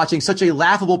time watching such a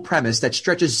laughable premise that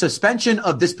stretches suspension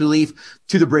of disbelief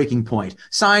to the breaking point.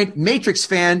 Signed, Matrix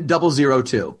fan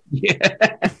 002. Yeah.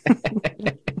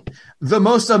 The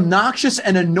most obnoxious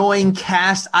and annoying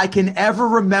cast I can ever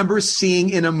remember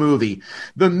seeing in a movie.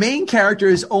 The main character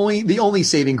is the only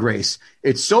saving grace.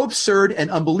 It's so absurd and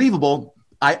unbelievable,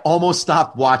 I almost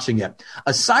stopped watching it.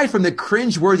 Aside from the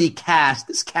cringeworthy cast,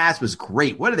 this cast was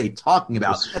great. What are they talking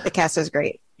about? But the cast is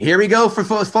great. Here we go for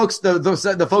folks,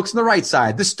 the folks on the right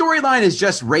side. The storyline is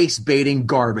just race-baiting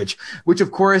garbage, which, of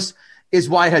course, is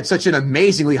why it had such an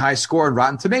amazingly high score on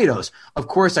Rotten Tomatoes. Of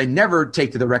course, I never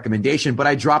take to the recommendation, but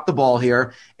I dropped the ball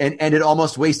here and ended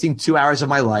almost wasting 2 hours of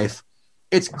my life.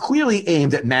 It's clearly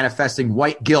aimed at manifesting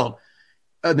white guilt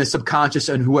in the subconscious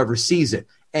and whoever sees it,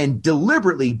 and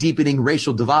deliberately deepening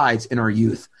racial divides in our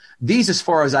youth. These, as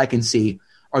far as I can see,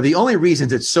 are the only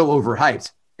reasons it's so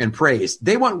overhyped and praised.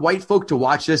 They want white folk to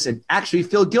watch this and actually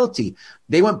feel guilty.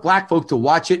 They want black folk to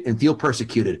watch it and feel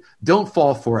persecuted. Don't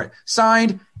fall for it.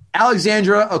 Signed,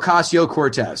 Alexandra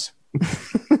Ocasio-Cortez.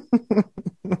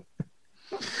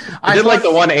 I did like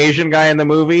the one Asian guy in the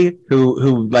movie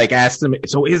who like asked him,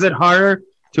 so is it harder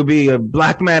to be a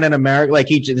black man in America? Like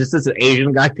this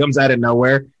Asian guy comes out of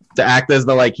nowhere to act as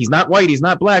he's not white, he's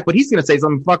not black, but he's going to say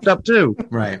something fucked up too.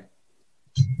 Right.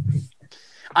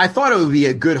 I thought it would be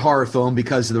a good horror film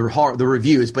because of the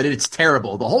reviews, but it's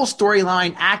terrible. The whole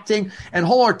storyline, acting, and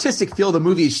whole artistic feel of the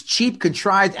movie is cheap,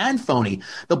 contrived, and phony.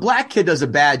 The black kid does a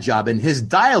bad job, and his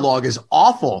dialogue is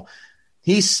awful.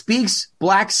 He speaks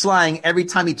black slang every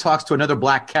time he talks to another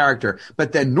black character,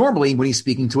 but then normally when he's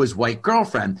speaking to his white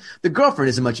girlfriend, the girlfriend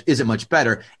isn't much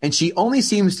better, and she only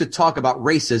seems to talk about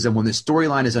racism when the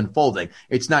storyline is unfolding.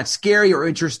 It's not scary or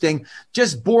interesting,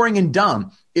 just boring and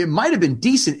dumb. It might have been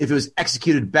decent if it was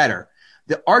executed better.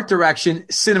 The art direction,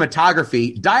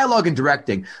 cinematography, dialogue, and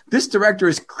directing. This director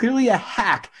is clearly a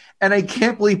hack, and I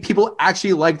can't believe people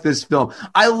actually like this film.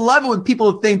 I love it when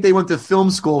people think they went to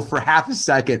film school for half a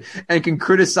second and can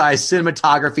criticize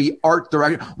cinematography, art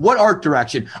direction. What art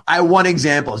direction? I want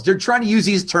examples. They're trying to use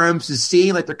these terms to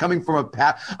seem like they're coming from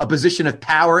a position of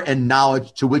power and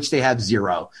knowledge to which they have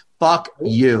zero. Fuck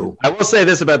you. I will say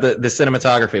this about the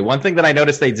cinematography. One thing that I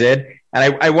noticed they did,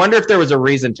 and I wonder if there was a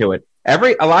reason to it.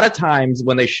 A lot of times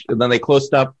when they got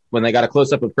a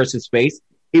close up of Chris's face,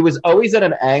 he was always at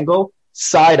an angle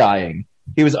side eyeing.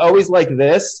 He was always like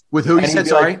this. With who? You said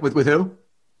sorry. With who?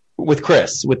 With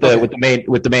Chris. With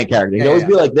the main character. He'd always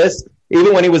be like this.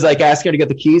 Even when he was like asking her to get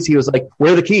the keys, he was like,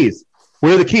 "Where are the keys?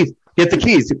 Where are the keys? Get the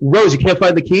keys, Rose. You can't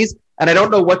find the keys." And I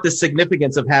don't know what the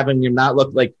significance of having him not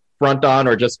look like front on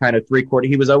or just kind of 3/4.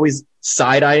 He was always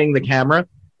side eyeing the camera.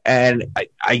 And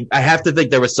I have to think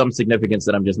there was some significance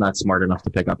that I'm just not smart enough to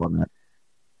pick up on that.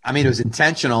 I mean, it was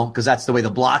intentional because that's the way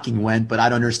the blocking went, but I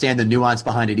don't understand the nuance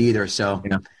behind it either. So,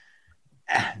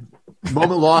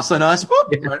 moment lost on us.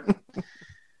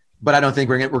 But I don't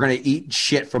think we're going to eat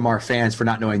shit from our fans for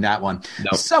not knowing that one.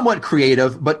 Nope. Somewhat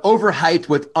creative, but overhyped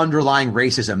with underlying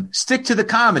racism. Stick to the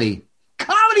comedy.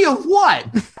 Comedy of what?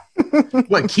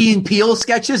 What, Key and Peele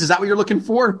sketches? Is that what you're looking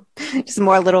for? Just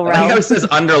more Little Ralph. I think it says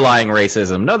underlying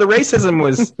racism. No, the racism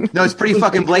was... No, it's pretty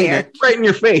fucking blatant. Right in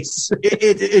your face.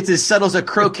 It's as subtle as a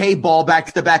croquet ball back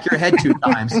to the back of your head 2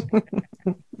 times.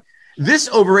 This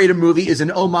overrated movie is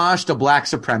an homage to black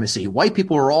supremacy. White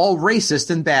people are all racist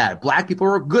and bad. Black people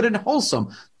are good and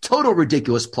wholesome. Total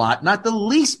ridiculous plot, not the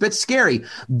least bit scary.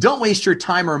 Don't waste your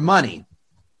time or money.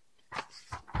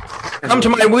 Come to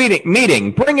my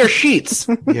meeting. Bring your sheets.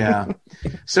 Yeah.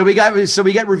 So we got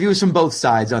reviews from both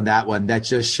sides on that one. That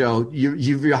just show you're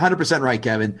 100% right,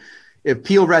 Kevin. If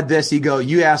Peele read this, he'd go,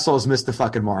 "You assholes missed the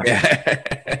fucking mark."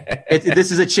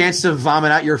 This is a chance to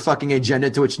vomit out your fucking agenda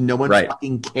to which no one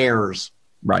fucking cares.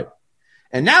 Right.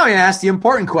 And now I ask the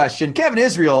important question. Kevin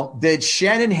Israel, did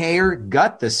Shannon Hayer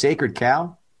gut the sacred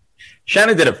cow?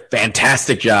 Shannon did a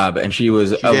fantastic job, and she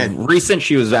was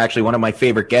she was actually one of my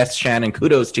favorite guests. Shannon,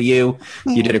 kudos to you.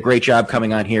 You did a great job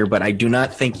coming on here, but I do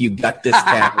not think you got this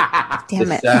cow.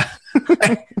 Damn it.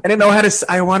 I didn't know how to.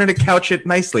 I wanted to couch it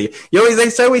nicely. They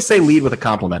always say lead with a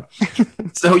compliment.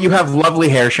 So you have lovely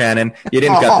hair, Shannon. You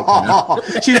didn't gut the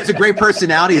cow. She has a great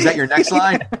personality. Is that your next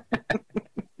line?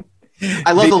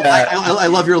 I love I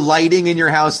love your lighting in your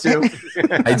house too.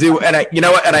 I do, and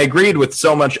I agreed with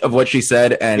so much of what she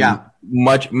said, and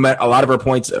a lot of her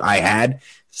points I had.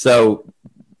 So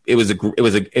it was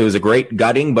a great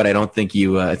gutting, but I don't think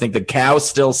I think the cow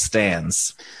still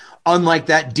stands. Unlike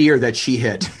that deer that she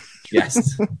hit.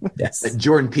 Yes. That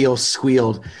Jordan Peele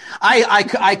squealed.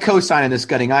 I co-sign on this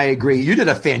gutting. I agree. You did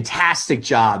a fantastic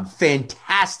job.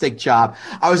 Fantastic job.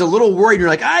 I was a little worried. You're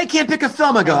like, I can't pick a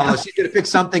film. I go, oh, she's going to pick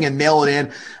something and mail it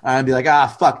in. And be like,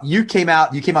 fuck. You came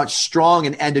out strong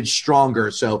and ended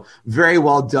stronger. So very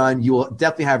well done. You will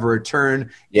definitely have a return.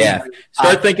 Yeah.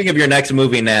 Start thinking of your next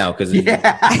movie now. Cause take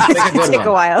a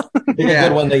while.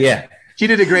 Good one. She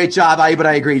did a great job, but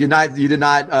I agree. You did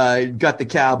not gut the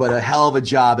cow, but a hell of a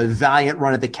job. A valiant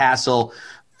run at the castle,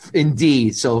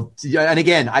 indeed. So, and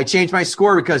again, I changed my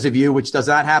score because of you, which does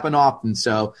not happen often.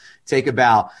 So take a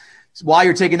bow. While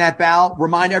you're taking that bow,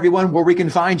 remind everyone where we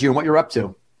can find you and what you're up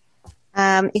to.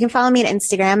 You can follow me on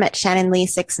Instagram at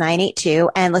ShannonLee6982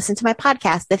 and listen to my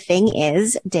podcast, The Thing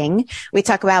Is, Ding. We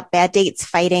talk about bad dates,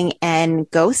 fighting, and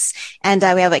ghosts. And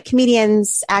we have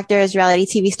comedians, actors, reality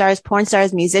TV stars, porn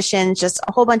stars, musicians, just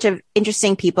a whole bunch of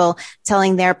interesting people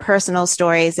telling their personal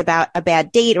stories about a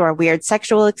bad date or a weird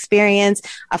sexual experience,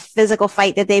 a physical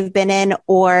fight that they've been in,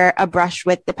 or a brush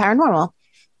with the paranormal.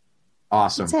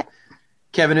 Awesome. That's it.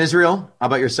 Kevin Israel, how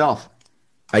about yourself?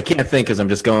 I can't think because I'm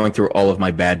just going through all of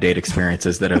my bad date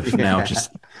experiences that have now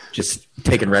just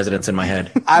taken residence in my head.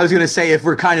 I was going to say, if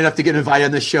we're kind enough to get invited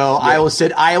on the show, I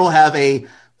will have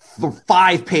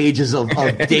 5 pages of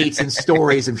dates and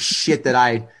stories of shit that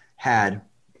I had.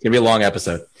 It's going to be a long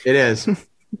episode. It is.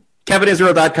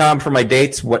 KevinIsrael.com for my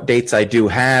dates, what dates I do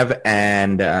have,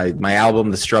 and my album,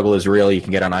 The Struggle Is Real, you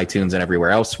can get on iTunes and everywhere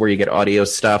else where you get audio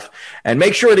stuff. And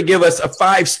make sure to give us a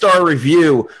 5-star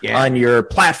review on your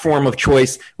platform of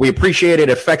choice. We appreciate it.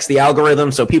 It affects the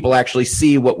algorithm so people actually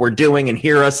see what we're doing and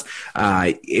hear us.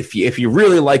 If you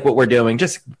really like what we're doing,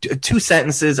 just 2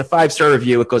 sentences, a 5-star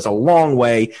review. It goes a long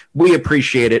way. We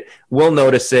appreciate it. We'll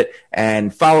notice it.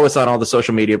 And follow us on all the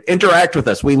social media. Interact with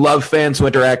us. We love fans who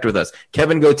interact with us.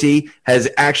 Kevin Goatee He has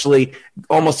actually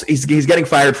he's getting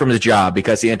fired from his job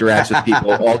because he interacts with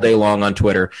people all day long on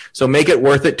Twitter. So make it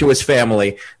worth it to his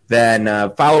family. Then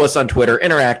follow us on Twitter,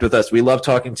 interact with us. We love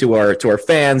talking to our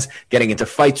fans, getting into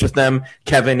fights with them.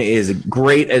 Kevin is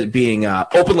great at being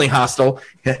openly hostile,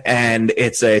 and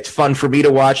it's fun for me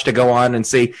to watch, to go on and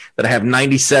see that I have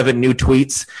 97 new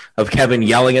tweets of Kevin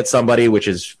yelling at somebody, which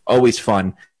is always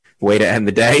fun. Way to end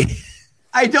the day.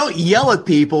 I don't yell at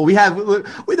people.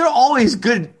 They're always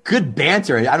good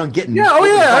banter. I don't get in.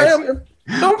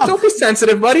 Don't be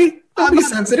sensitive, buddy. Don't be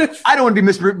sensitive. I don't want to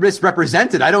be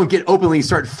misrepresented. I don't get openly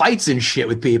start fights and shit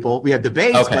with people. We have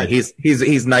debates. Okay, but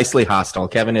he's nicely hostile.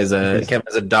 Kevin is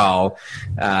a doll,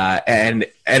 and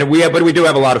we do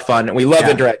have a lot of fun, and we love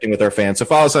interacting with our fans. So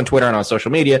follow us on Twitter and on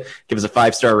social media. Give us a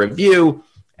 5-star review,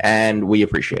 and we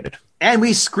appreciate it. And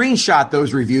we screenshot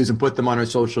those reviews and put them on our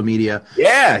social media.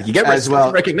 Yeah, you get as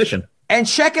well recognition. And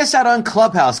check us out on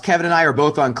Clubhouse. Kevin and I are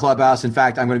both on Clubhouse. In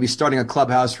fact, I'm going to be starting a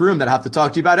Clubhouse room that I have to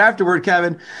talk to you about afterward,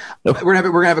 Kevin. We're going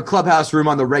to have a Clubhouse room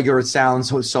on the regular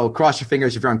sounds. So cross your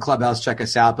fingers if you're on Clubhouse. Check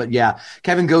us out. But yeah,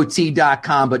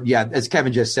 KevinGoatee.com. But yeah, as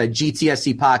Kevin just said,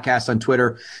 GTSC Podcast on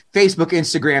Twitter, Facebook,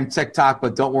 Instagram, TikTok.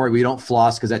 But don't worry, we don't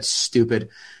floss because that's stupid.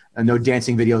 No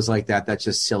dancing videos like that. That's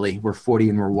just silly. We're 40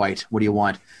 and we're white. What do you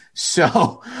want?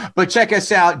 So, but check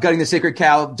us out, Gutting the Sacred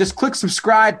Cow. Just click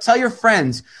subscribe. Tell your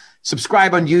friends.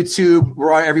 Subscribe on YouTube.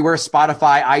 We're on everywhere.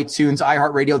 Spotify, iTunes,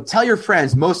 iHeartRadio. Tell your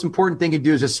friends. Most important thing you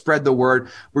do is just spread the word.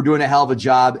 We're doing a hell of a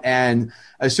job. And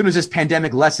as soon as this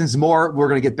pandemic lessens more, we're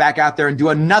going to get back out there and do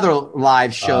another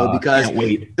live show because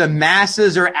the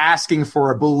masses are asking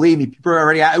for it. Believe me, people are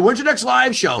already when's your next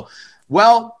live show?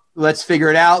 Well, let's figure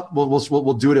it out.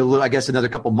 We'll do it I guess another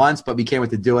couple months, but we can't wait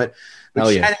to do it.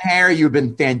 But Shannon Harry, you've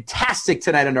been fantastic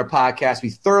tonight on our podcast. We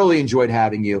thoroughly enjoyed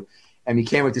having you, and we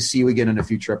can't wait to see you again in a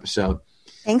future episode.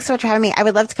 Thanks so much for having me. I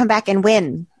would love to come back and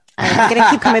win. I'm going to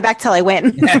keep coming back till I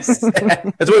win. Yes.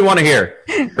 That's what we want to hear.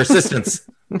 Persistence.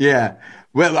 Yeah.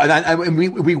 Well, and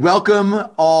we welcome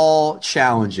all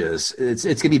challenges. It's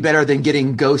going to be better than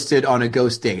getting ghosted on a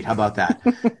ghost date. How about that?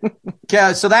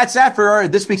 Okay, so that's that for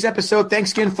this week's episode.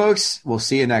 Thanks again, folks. We'll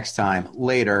see you next time.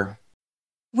 Later.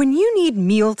 When you need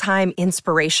mealtime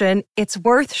inspiration, it's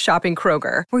worth shopping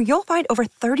Kroger, where you'll find over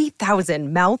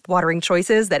 30,000 mouth-watering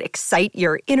choices that excite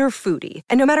your inner foodie.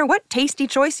 And no matter what tasty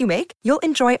choice you make, you'll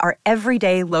enjoy our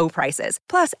everyday low prices,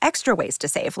 plus extra ways to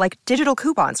save, like digital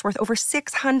coupons worth over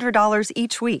 $600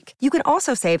 each week. You can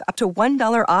also save up to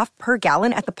 $1 off per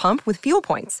gallon at the pump with fuel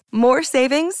points. More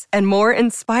savings and more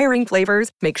inspiring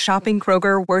flavors make shopping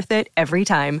Kroger worth it every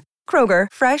time. Kroger,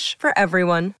 fresh for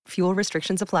everyone. Fuel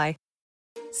restrictions apply.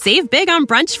 Save big on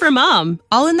brunch for mom,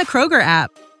 all in the Kroger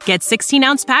app. Get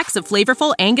 16-ounce packs of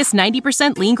flavorful Angus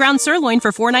 90% lean ground sirloin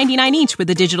for $4.99 each with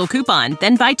a digital coupon.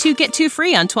 Then buy 2, get 2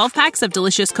 free on 12 packs of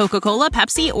delicious Coca-Cola,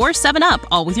 Pepsi, or 7-Up,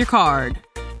 all with your card.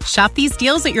 Shop these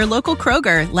deals at your local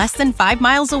Kroger, less than 5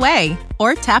 miles away.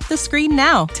 Or tap the screen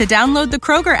now to download the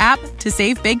Kroger app to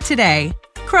save big today.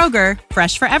 Kroger,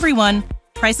 fresh for everyone.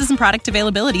 Prices and product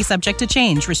availability subject to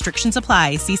change. Restrictions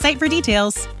apply. See site for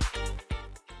details.